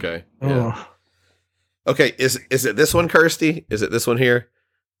 Yeah. Okay. Yeah. Okay, is it this one, Kirsty? Is it this one here?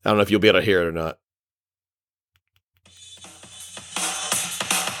 I don't know if you'll be able to hear it or not.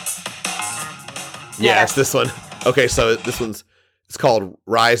 Yeah, it's this one. Okay, so it's called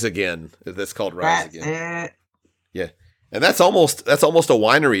Rise Again. That's called Rise Again. Yeah. And that's almost a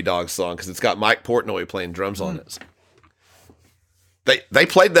Winery Dog song because it's got Mike Portnoy playing drums on it. They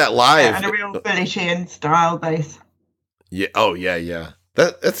played that live. And a real Billy Sheehan style bass. Yeah. Oh yeah.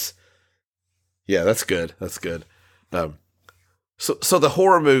 That's good. That's good. So the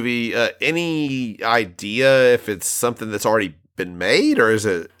horror movie. Any idea if it's something that's already been made, or is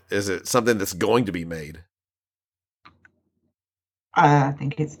it something that's going to be made? I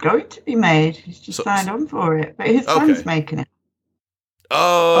think it's going to be made. He's just signed on for it, but his son's making it.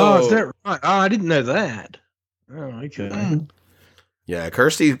 Oh, is that right? Oh, I didn't know that. Oh, okay. Yeah,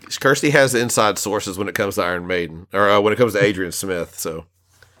 Kirsty has inside sources when it comes to Iron Maiden, or when it comes to Adrian Smith. So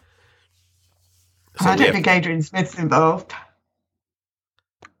I don't think Adrian Smith's involved.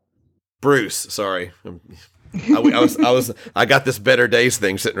 Bruce, sorry, I got this Better Days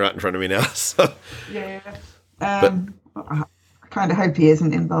thing sitting right in front of me now. So. Yeah. I kind of hope he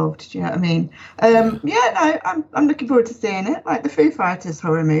isn't involved. Do you know what I mean? I'm looking forward to seeing it. Like the Foo Fighters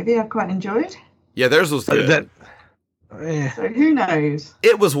horror movie, I quite enjoyed. Yeah, theirs was good. So who knows?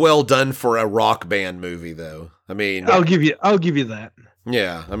 It was well done for a rock band movie, though. I mean, I'll give you that.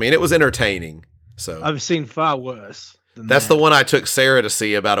 Yeah, I mean, it was entertaining. So I've seen far worse. That's the one I took Sarah to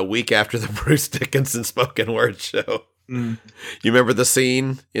see about a week after the Bruce Dickinson spoken word show. You remember the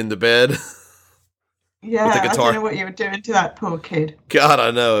scene in the bed? Yeah, I don't know what you were doing to that poor kid. God, I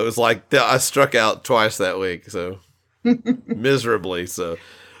know. It was like I struck out twice that week, so miserably. So,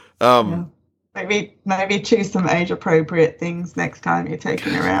 maybe choose some age-appropriate things next time you're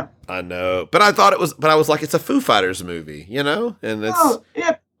taking her out. I know, but I was like, it's a Foo Fighters movie, you know, and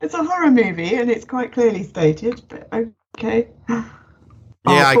it's a horror movie, and it's quite clearly stated. But okay.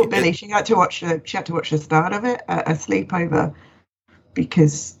 Poor Billy. She had to watch the start of it at a sleepover.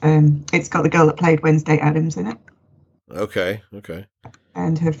 Because it's got the girl that played Wednesday Addams in it. Okay.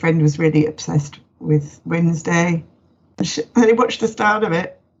 And her friend was really obsessed with Wednesday. They watched the start of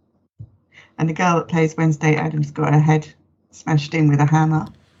it. And the girl that plays Wednesday Addams got her head smashed in with a hammer.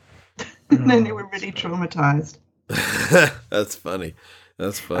 And then they were really traumatized. That's funny.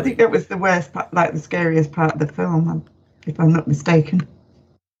 I think that was the worst part, like the scariest part of the film, if I'm not mistaken.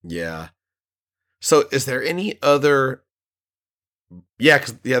 Yeah. So is there any other... Yeah,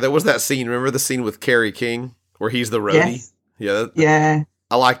 there was that scene. Remember the scene with Kerry King where he's the roadie? Yes. Yeah.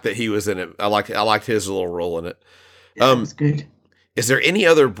 I like that he was in it. I liked his little role in it. Yeah, it was good. Is there any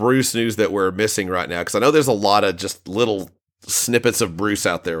other Bruce news that we're missing right now? Because I know there's a lot of just little snippets of Bruce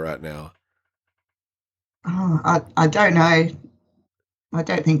out there right now. Oh, I don't know. I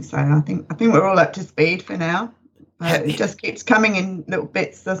don't think so. I think we're all up to speed for now. It just keeps coming in little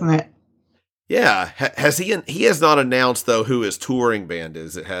bits, doesn't it? Yeah. Has he has not announced, though, who his touring band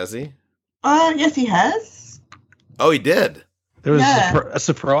is, has he? Yes, he has. Oh, he did? There was a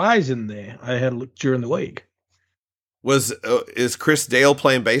surprise in there. I had a look during the week. Is Chris Dale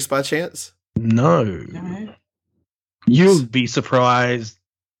playing bass by chance? No. You'll be surprised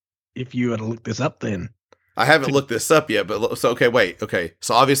if you had to look this up then. I haven't looked this up yet, but so okay.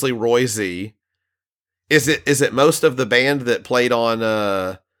 So obviously Roy Z. Is it most of the band that played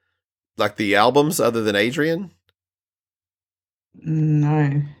on like the albums other than Adrian?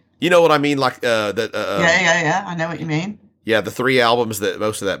 No. You know what I mean? Like yeah. I know what you mean. Yeah, the 3 albums that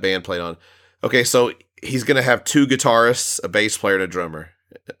most of that band played on. Okay, so he's gonna have 2 guitarists, a bass player, and a drummer,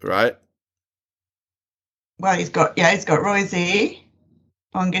 right? Well, he's got Roy Z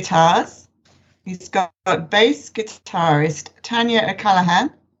on guitars. He's got bass guitarist Tanya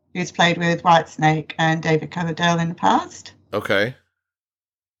O'Callaghan, who's played with Whitesnake and David Coverdale in the past. Okay.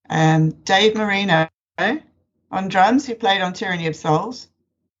 Dave Marino on drums, who played on Tyranny of Souls.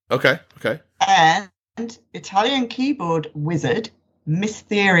 Okay. And Italian keyboard wizard,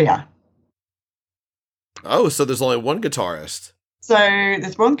 Mysteria. Oh, so there's only one guitarist. So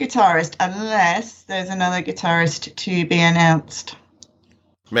there's one guitarist, unless there's another guitarist to be announced.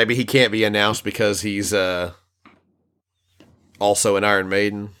 Maybe he can't be announced because he's also an Iron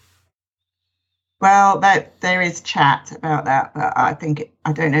Maiden. Well, there is chat about that, but I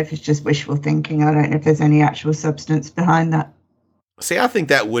don't know if it's just wishful thinking. I don't know if there's any actual substance behind that. See, I think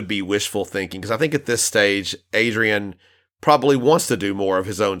that would be wishful thinking, because I think at this stage, Adrian probably wants to do more of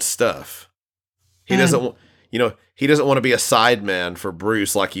his own stuff. He doesn't, he doesn't want to be a sideman for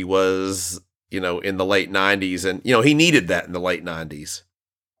Bruce like he was, in the late 90s. And, he needed that in the late 90s.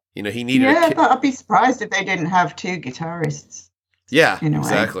 He needed but I'd be surprised if they didn't have 2 guitarists. Yeah,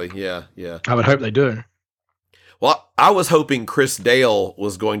 exactly. Yeah. I would hope they do. Well, I was hoping Chris Dale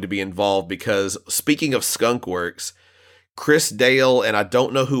was going to be involved because, speaking of Skunkworks, Chris Dale and I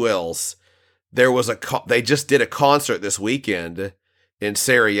don't know who else, they just did a concert this weekend in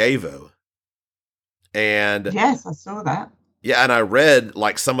Sarajevo. And yes, I saw that. Yeah, and I read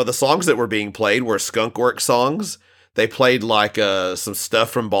like some of the songs that were being played were Skunkworks songs. They played like some stuff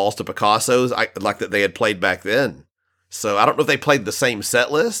from Balls to Picasso's, like that they had played back then. So I don't know if they played the same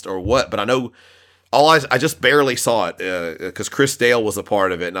set list or what, but I know I just barely saw it because Chris Dale was a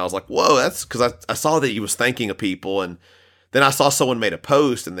part of it, and I was like, whoa, that's because I saw that he was thanking of people, and then I saw someone made a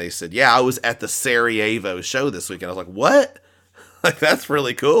post and they said, yeah, I was at the Sarajevo show this weekend. I was like, what? Like, that's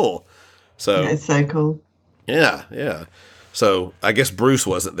really cool. So it's so cool. Yeah. So I guess Bruce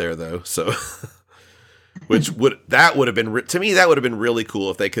wasn't there though. So, would have been to me, that would have been really cool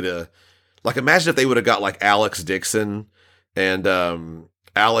if they could have, like, imagine if they would have got like Alex Dixon and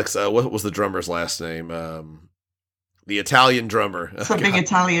Alex. What was the drummer's last name? The Italian drummer. Something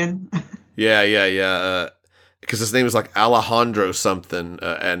Italian. Yeah. Because his name is like Alejandro something,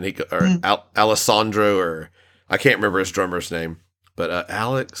 and Alessandro, or I can't remember his drummer's name, but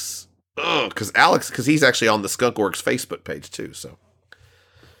Alex. Because he's actually on the Skunkworks Facebook page too. So,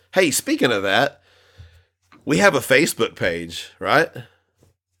 hey, speaking of that, we have a Facebook page, right?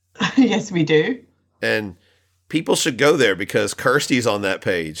 Yes, we do. And people should go there because Kirsty's on that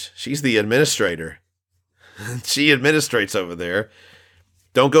page. She's the administrator. She administrates over there.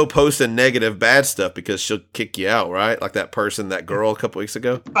 Don't go posting negative, bad stuff because she'll kick you out, right? Like that girl a couple weeks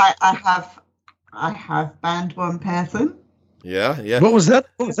ago. But I have banned one person. Yeah. What was that?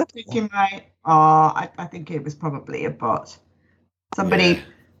 I think it was probably a bot. Somebody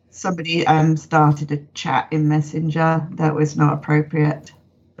started a chat in Messenger that was not appropriate.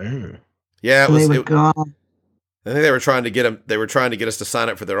 Oh. Yeah, they were gone. I think they were trying to get them. They were trying to get us to sign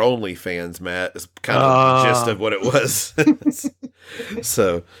up for their OnlyFans, Matt. It's kind of the gist of what it was.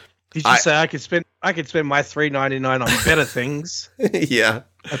 So, did you say I could spend my $3.99 on better things? Yeah,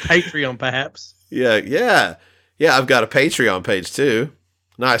 a Patreon, perhaps. Yeah. I've got a Patreon page too.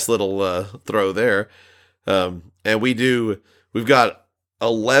 Nice little throw there. And we've got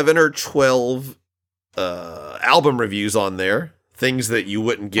 11 or 12 album reviews on there. Things that you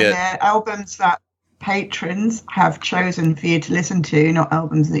wouldn't get. Albums that patrons have chosen for you to listen to, not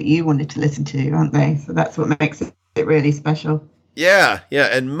albums that you wanted to listen to, aren't they? So that's what makes it really special. Yeah.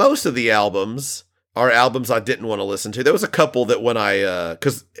 And most of the albums are albums I didn't want to listen to. There was a couple that when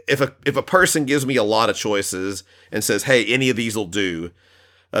because if a person gives me a lot of choices and says, hey, any of these will do,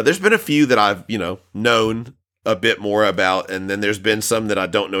 there's been a few that I've, known a bit more about. And then there's been some that I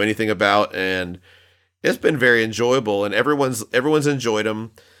don't know anything about. And it's been very enjoyable, and everyone's enjoyed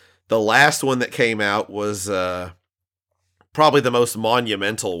them. The last one that came out was probably the most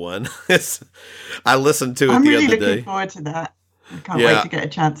monumental one. I listened to it the other day. I'm really looking forward to that. I can't wait to get a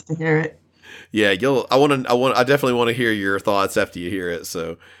chance to hear it. Yeah, I definitely want to hear your thoughts after you hear it.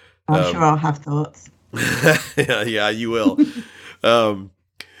 So I'm sure I'll have thoughts. yeah, you will.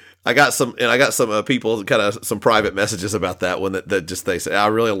 I got some people, kind of some private messages about that one that just, they say, I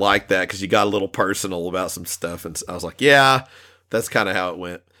really like that because you got a little personal about some stuff. And I was like, yeah, that's kind of how it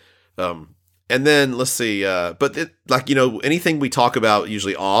went. And then let's see, anything we talk about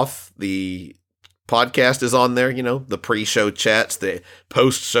usually off the podcast is on there, the pre-show chats, the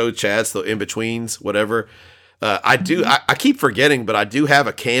post-show chats, the in-betweens, whatever. I keep forgetting, but I do have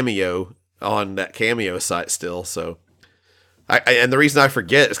a Cameo on that Cameo site still. So, and the reason I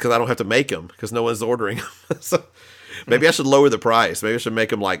forget is because I don't have to make them because no one's ordering them. So maybe I should lower the price. Maybe I should make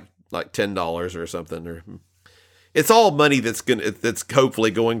them like $10 or something. Or it's all money that's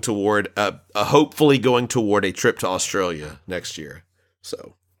hopefully going toward a trip to Australia next year.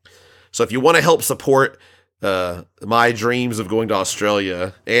 So if you want to help support my dreams of going to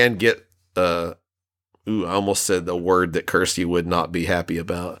Australia and get I almost said the word that Kirsty would not be happy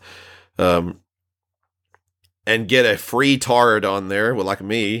about. And get a free tard on there, well, like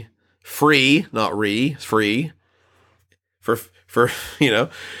me, free, not free for you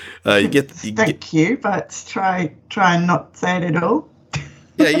get. Thank you, but try and not say it at all.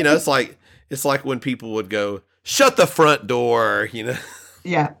 Yeah, it's like when people would go, shut the front door,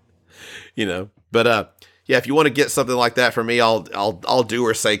 Yeah. But yeah, if you want to get something like that for me, I'll do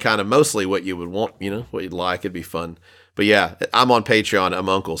or say kind of mostly what you would want, what you'd like. It'd be fun. But yeah, I'm on Patreon. I'm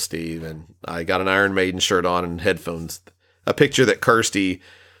Uncle Steve, and I got an Iron Maiden shirt on and headphones. A picture that Kirsty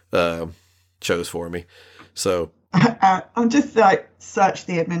chose for me. So I'm just search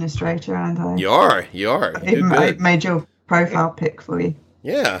the administrator, and I. You are. I made your profile pic for you.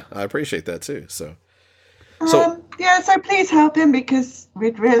 Yeah, I appreciate that too. So yeah, so please help him because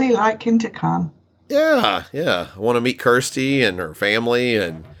we'd really like him to come. Yeah. I want to meet Kirsty and her family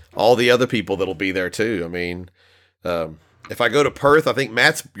and all the other people that'll be there too. I mean, if I go to Perth, I think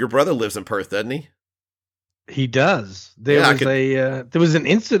your brother lives in Perth, doesn't he? He does. There was an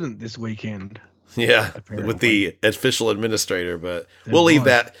incident this weekend. Yeah, apparently. With the official administrator, but we'll leave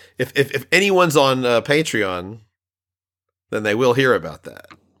that. If anyone's on Patreon, then they will hear about that.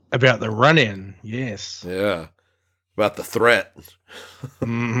 About the run-in, yes. Yeah, about the threat.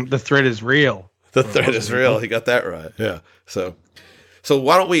 The threat is real. The threat is real. He got that right. Yeah. So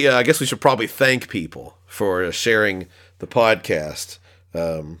why don't we? I guess we should probably thank people for sharing the podcast.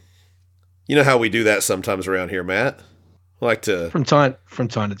 You know how we do that sometimes around here, Matt. I like to from time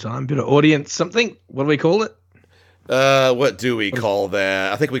to time, bit of audience something. What do we call it? What do we call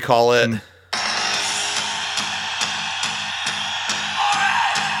that? I think we call it.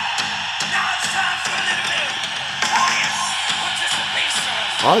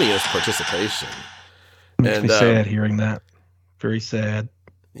 Audience participation. Makes me sad hearing that. Very sad.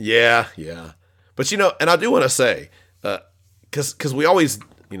 Yeah. But and I do want to say, because we always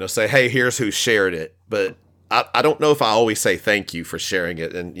say, hey, here's who shared it, but I don't know if I always say thank you for sharing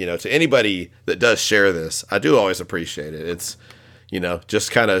it. And to anybody that does share this, I do always appreciate it. It's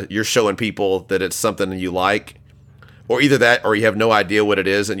just kind of you're showing people that it's something you like, or either that, or you have no idea what it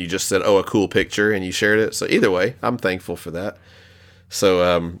is, and you just said, oh, a cool picture, and you shared it. So either way, I'm thankful for that.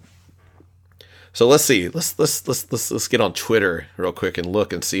 So let's see. Let's get on Twitter real quick and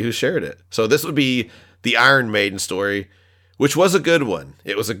look and see who shared it. So this would be the Iron Maiden story, which was a good one.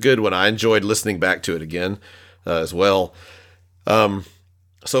 It was a good one. I enjoyed listening back to it again as well.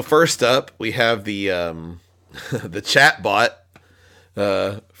 So first up, we have the the chat bot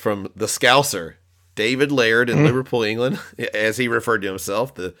from the Scouser, David Laird in Liverpool, England, as he referred to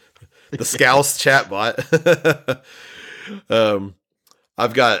himself, the Scouse chat bot.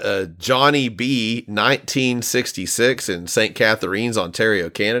 I've got Johnny B, 1966 in St. Catharines,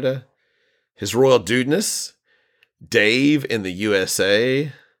 Ontario, Canada. His Royal Dudeness, Dave in the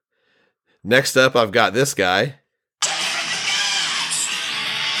USA. Next up, I've got this guy.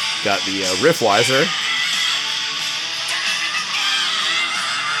 Got the Riffweiser.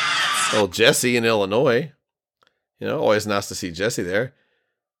 Old Jesse in Illinois. Always nice to see Jesse there.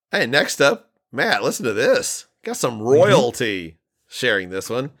 Hey, next up, Matt, listen to this. Got some royalty. Sharing this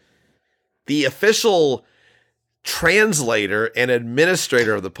one. The official translator and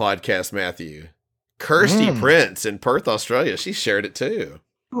administrator of the podcast, Matthew, Kirsty Prince in Perth, Australia. She shared it too.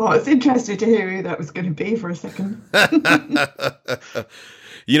 Well, it's interesting to hear who that was going to be for a second.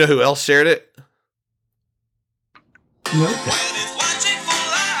 You know who else shared it? Nope.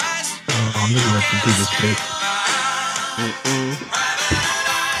 I'm going to let you do this bit.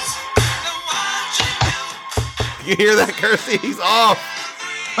 You hear that, Kirsty? He's off.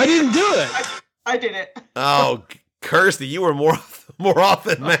 I didn't do it. I did it. Oh, Kirsty, you were more off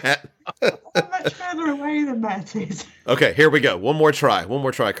than Matt. I'm much further away than Matt is. Okay, here we go. One more try,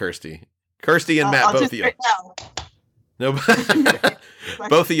 Kirsty. Kirsty and Matt, both of y'all. No,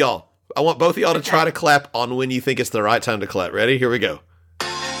 both of y'all. I want both of y'all to try to clap on when you think it's the right time to clap. Ready? Here we go.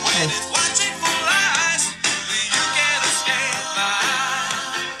 Okay.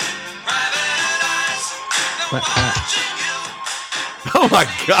 Oh my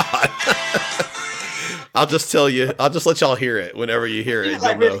God. I'll just let y'all hear it whenever you hear it.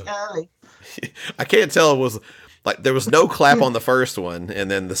 Like really early. I can't tell. It was like there was no clap on the first one, and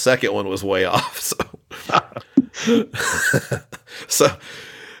then the second one was way off. So,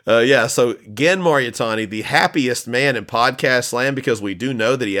 so Gen Mariatani, the happiest man in podcast land, because we do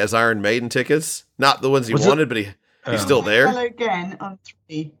know that he has Iron Maiden tickets. Not the ones he wanted, but he's still there. Hello again on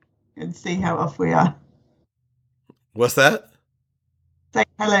 3 and see how off we are. What's that? Say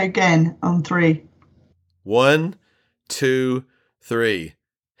hello again on 3. 1, 2, 3.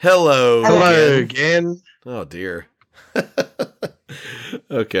 Hello again. Oh dear.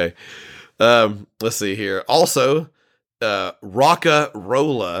 Okay. Let's see here. Also, Rocka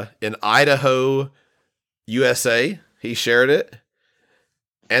Rolla in Idaho, USA. He shared it.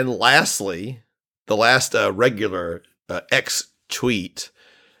 And lastly, the last regular X tweet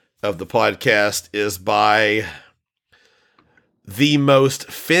of the podcast is by the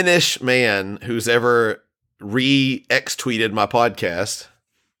most Finnish man who's ever X tweeted my podcast.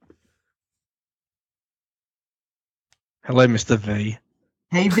 Hello, Mr. V.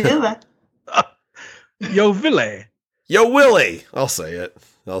 Hey, Villa. Yo, Ville. Yo, Willie. I'll say it.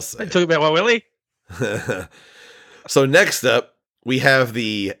 Talk about my Willie. So next up, we have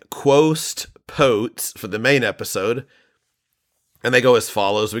the Quost Potes for the main episode. And they go as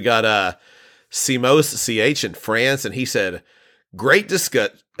follows. We got Simos CH in France, and he said, great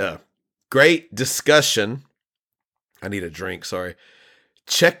discussion. I need a drink, sorry.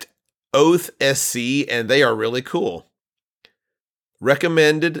 Checked Oath SC, and they are really cool.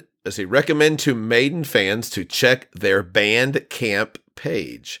 Recommend to Maiden fans to check their Bandcamp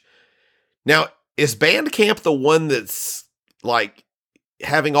page. Now, is Bandcamp the one that's like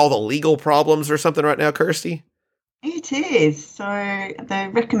having all the legal problems or something right now, Kirsty? It is. So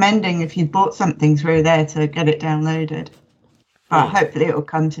they're recommending if you bought something through there to get it downloaded. But hopefully it will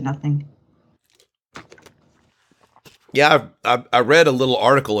come to nothing. Yeah, I read a little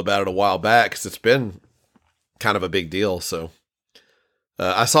article about it a while back because it's been kind of a big deal. So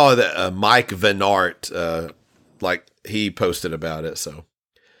I saw that Mike Van Aert, he posted about it. So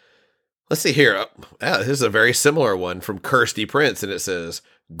let's see here. This is a very similar one from Kirsty Prince, and it says,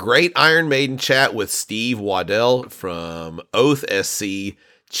 great Iron Maiden chat with Steve Waddell from Oath SC.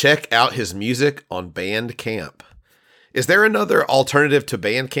 Check out his music on Bandcamp. Is there another alternative to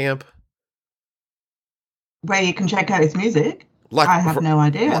Bandcamp? Where you can check out his music? I have no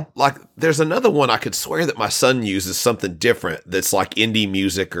idea. Like, there's another one I could swear that my son uses something different that's like indie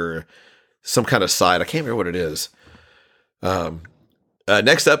music or some kind of site. I can't remember what it is.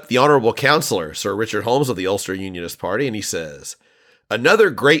 Next up, the Honorable Counselor, Sir Richard Holmes of the Ulster Unionist Party, and he says, another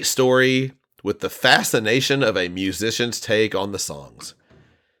great story with the fascination of a musician's take on the songs.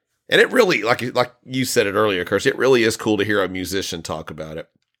 And it really, like you said it earlier, Kirsty, it really is cool to hear a musician talk about it.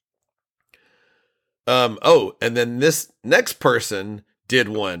 And then this next person did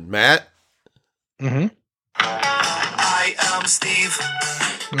one, Matt. Mm-hmm. I am Steve.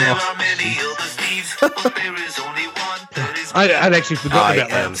 There are many other Steves, but there is only one that is I'd actually forgotten about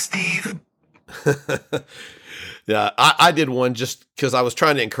that. I am Steve. Yeah, I did one just because I was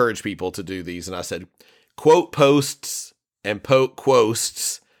trying to encourage people to do these, and I said, quote posts and poke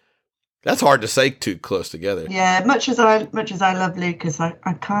quosts. That's hard to say too close together. Yeah, much as I love Lucas, I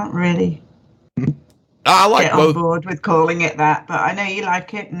can't really I like get both. on board with calling it that, but I know you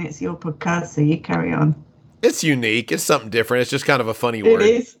like it, and it's your podcast, so you carry on. It's unique. It's something different. It's just kind of a funny word. It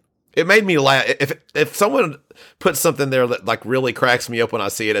is. It made me laugh. If someone puts something there that like really cracks me up when I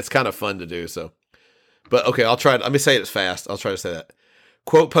see it, it's kind of fun to do. So, but okay, I'll try. Let me say it fast. I'll try to say that.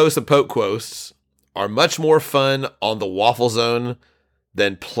 Quote posts and poke quotes are much more fun on the Waffle Zone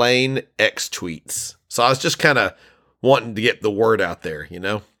than plain X tweets. So I was just kind of wanting to get the word out there, you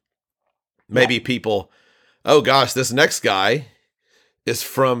know? Maybe people, oh gosh, this next guy is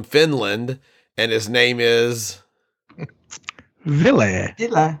from Finland and his name is Ville.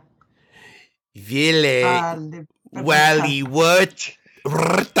 Wally what?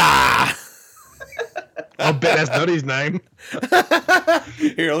 I bet that's not his name.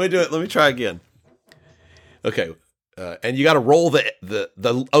 Here, let me do it. Let me try again. Okay. And you got to roll the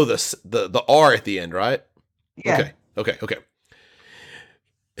R at the end, right? Yeah. Okay.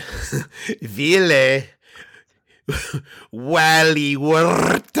 Ville Wally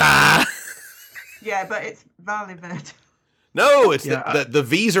Warta. Yeah, but it's Valivert. No, it's the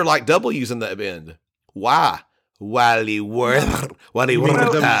V's are like W's in that end. Why? Wally Warta. Wally W's are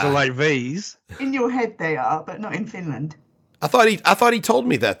Warta. like V's. In your head they are, but not in Finland. I thought he told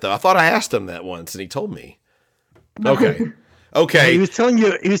me that though. I thought I asked him that once and he told me. Okay. He was telling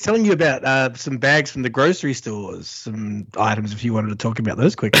you about some bags from the grocery stores, some items if you wanted to talk about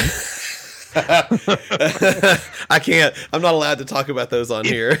those quickly. I can't. I'm not allowed to talk about those on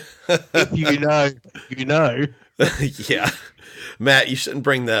here. If you know, you know. Yeah. Matt, you shouldn't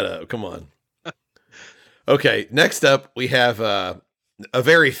bring that up. Come on. Okay, next up, we have a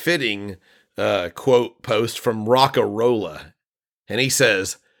very fitting quote post from Rockarola. And he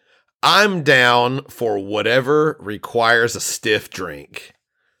says, "I'm down for whatever requires a stiff drink."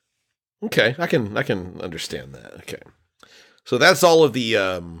 Okay, I can understand that. Okay. So that's all of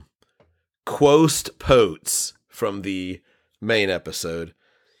the quost posts from the main episode.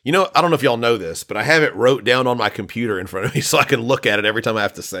 You know, I don't know if y'all know this, but I have it wrote down on my computer in front of me so I can look at it every time I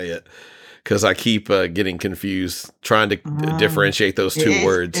have to say it, because I keep getting confused trying to differentiate those two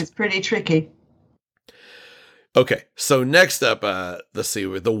words. It's pretty tricky. Okay, so next up, let's see,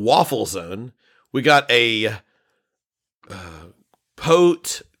 with the Waffle Zone, we got a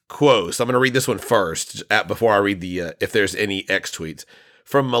Pote quote. So I'm going to read this one first before I read the if there's any X tweets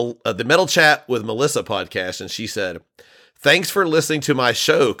from the Metal Chat with Melissa podcast, and she said, "Thanks for listening to my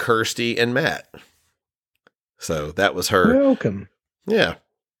show, Kirsty and Matt." So that was her. Welcome. Yeah.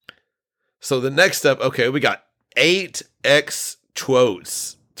 So the next up, okay, we got 8X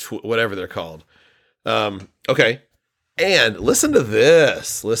quotes, whatever they're called. Okay. And listen to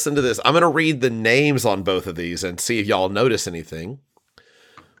this. Listen to this. I'm going to read the names on both of these and see if y'all notice anything.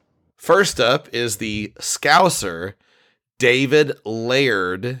 First up is the Scouser, David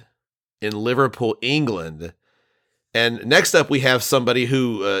Laird in Liverpool, England. And next up, we have somebody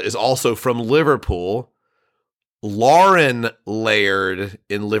who is also from Liverpool, Lauren Laird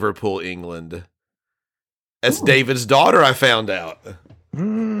in Liverpool, England. That's David's daughter, I found out.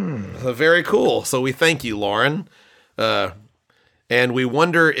 Very cool. So we thank you, Lauren. And we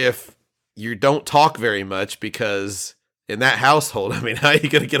wonder if you don't talk very much, because in that household, I mean, how are you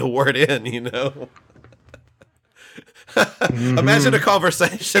going to get a word in, you know? Imagine a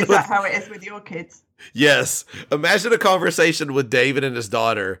conversation. Is that how it is with your kids? Yes. Imagine a conversation with David and his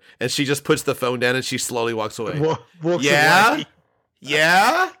daughter, and she just puts the phone down and she slowly walks away. Walks Yeah? away.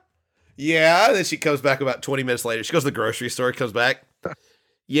 Yeah? Yeah? Then she comes back about 20 minutes later. She goes to the grocery store, comes back.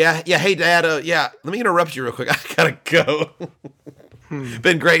 Yeah, hey, Dad, yeah, let me interrupt you real quick. I gotta go.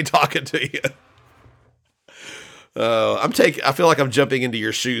 Been great talking to you. I feel like I'm jumping into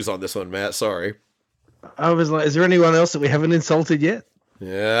your shoes on this one, Matt. Sorry. I was like, is there anyone else that we haven't insulted yet?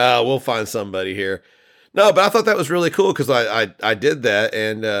 Yeah, we'll find somebody here. No, but I thought that was really cool because I did that,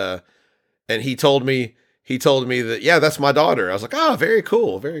 and he told me that, yeah, that's my daughter. I was like, oh, very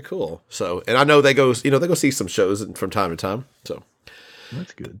cool, very cool. So, and I know they go see some shows from time to time. So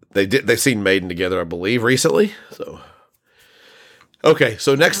that's good. They've seen Maiden together, I believe, recently. So, okay,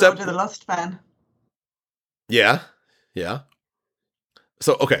 so next up, To the Lost fan. yeah.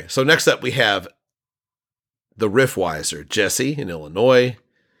 So next up we have the Riffweiser, Jesse in Illinois.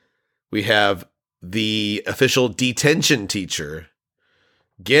 We have the official detention teacher,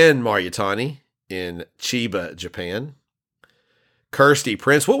 Gen Mariutani in Chiba, Japan. Kirsty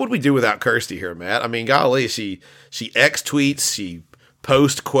Prince. What would we do without Kirsty here, Matt? I mean, golly, she X tweets, she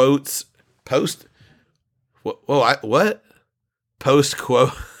post quotes, what? Post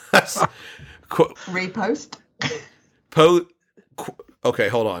quote. Repost. Okay,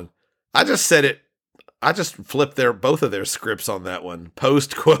 hold on. I just said it. I just flipped both of their scripts on that one.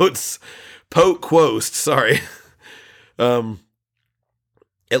 Post quotes, poke quotes. Sorry. At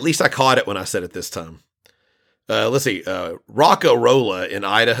least I caught it when I said it this time. Let's see. Rockarola in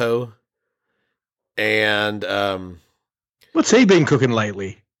Idaho, and what's he been cooking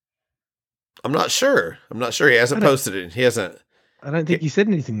lately? I'm not sure. He hasn't posted it. He hasn't. I don't think he said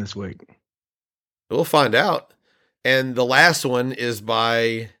anything this week. We'll find out. And the last one is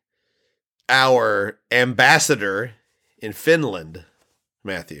by our ambassador in Finland,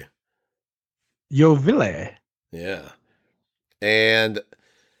 Matthew. Jovile. Yeah. And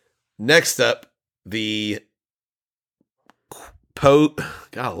next up, the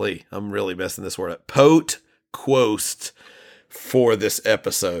golly, I'm really messing this word up. Pote quost for this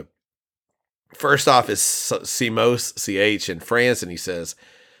episode. First off is Simos, CH in France, and he says,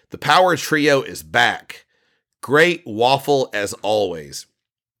 "The Power Trio is back. Great waffle as always."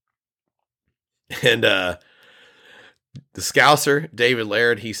 And the Scouser, David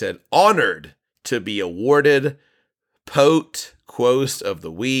Laird, he said, "Honored to be awarded Pote Quost of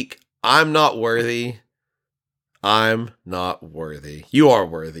the Week. I'm not worthy. I'm not worthy." You are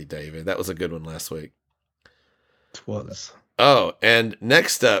worthy, David. That was a good one last week. It was. Oh, and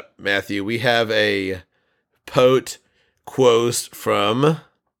next up, Matthew, we have a Pote Quost from...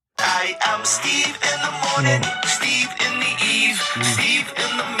 I am Steve in the morning, Steve in the eve, Steve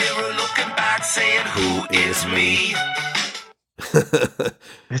in the mirror looking back saying, who is me?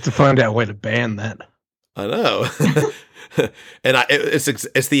 have to find out a way to ban that. I know. And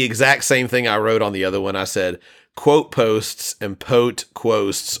it's the exact same thing I wrote on the other one. I said, quote posts and pote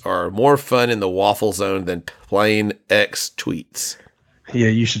quotes are more fun in the Waffle Zone than plain X tweets. Yeah,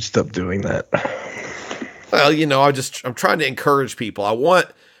 you should stop doing that. Well, I'm trying to encourage people. I want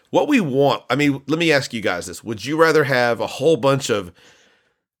what we want. I mean, let me ask you guys this. Would you rather have a whole bunch of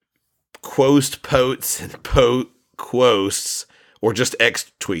quotes, potes, and pote quotes, or just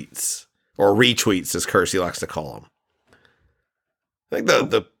X tweets or retweets, as Kersey likes to call them? I think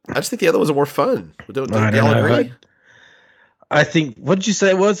I just think the other ones are more fun. Do y'all agree? I think, what did you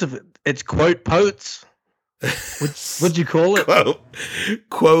say it was? If it's quote potes? What'd you call it?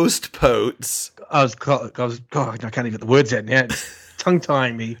 Quost potes. I can't even get the words out now. It's tongue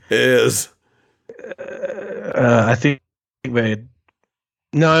tying me. It is. I think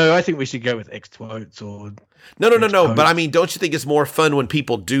I think we should go with X quotes or. No. But I mean, don't you think it's more fun when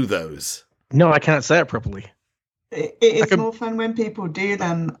people do those? No, I can't say it properly. It is more fun when people do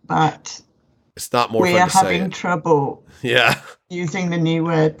them, but it's not more fun to say. We are having trouble. Yeah. Using the new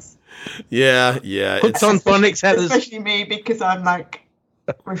words. Yeah. Puts on phonics hat, especially me, because I'm like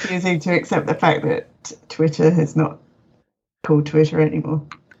refusing to accept the fact that Twitter has not called Twitter anymore.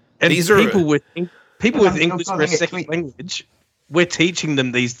 And these are people with English for a second language. We're teaching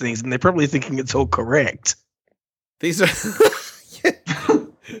them these things, and they're probably thinking it's all correct. These are.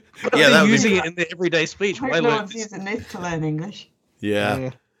 Yeah, they're using it in their everyday speech. I hope no one's using this to learn English. Yeah.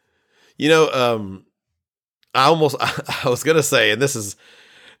 I was going to say, and this is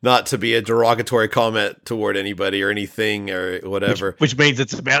not to be a derogatory comment toward anybody or anything or whatever. Which means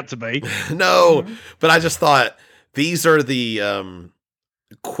it's about to be. No, but I just thought these are the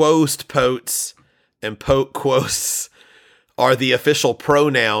quost potes and pote quosts are the official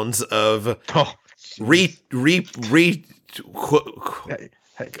pronouns of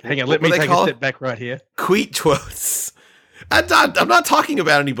hang on, let me take a step back right here. Queet quotes. I'm not talking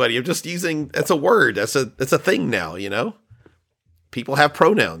about anybody. I'm just using. That's a word. That's a thing now. People have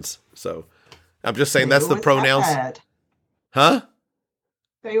pronouns. So I'm just saying that's the pronouns. Huh?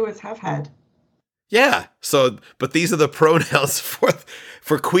 They always have had. Yeah. So, but these are the pronouns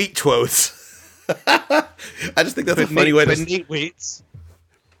for queet quotes. I just think that's a funny way to. Neat weeks.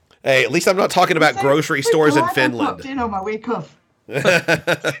 Hey, at least I'm not talking about grocery stores in Finland. I popped in on my week off.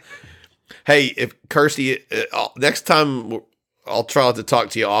 Hey, if Kirsty, next time I'll try to talk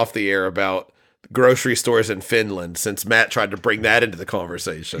to you off the air about grocery stores in Finland, since Matt tried to bring that into the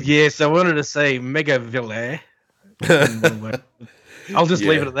conversation. Yes, I wanted to say Megaville. I'll just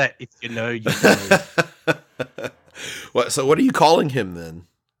leave it at that. If you know, you know. So what are you calling him then?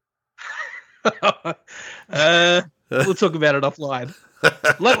 We'll talk about it offline.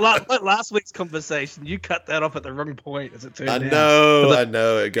 Like last week's conversation, you cut that off at the wrong point, as it turned out. I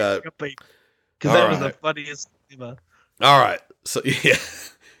know. It got because that was the funniest ever. All right. So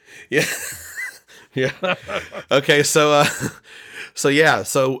yeah. Okay. So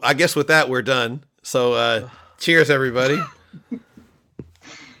So I guess with that we're done. So cheers, everybody.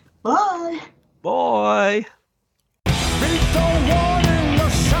 Bye. Bye. Beat the warning, the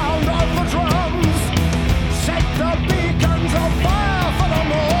sound of the drums. Set the beacons of fire for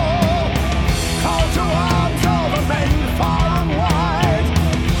them all. Call to arms all the men far and wide.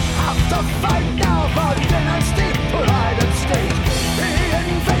 Have to fight now for dynasty, pride and state. The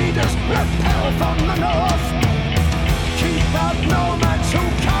invaders repel from the north.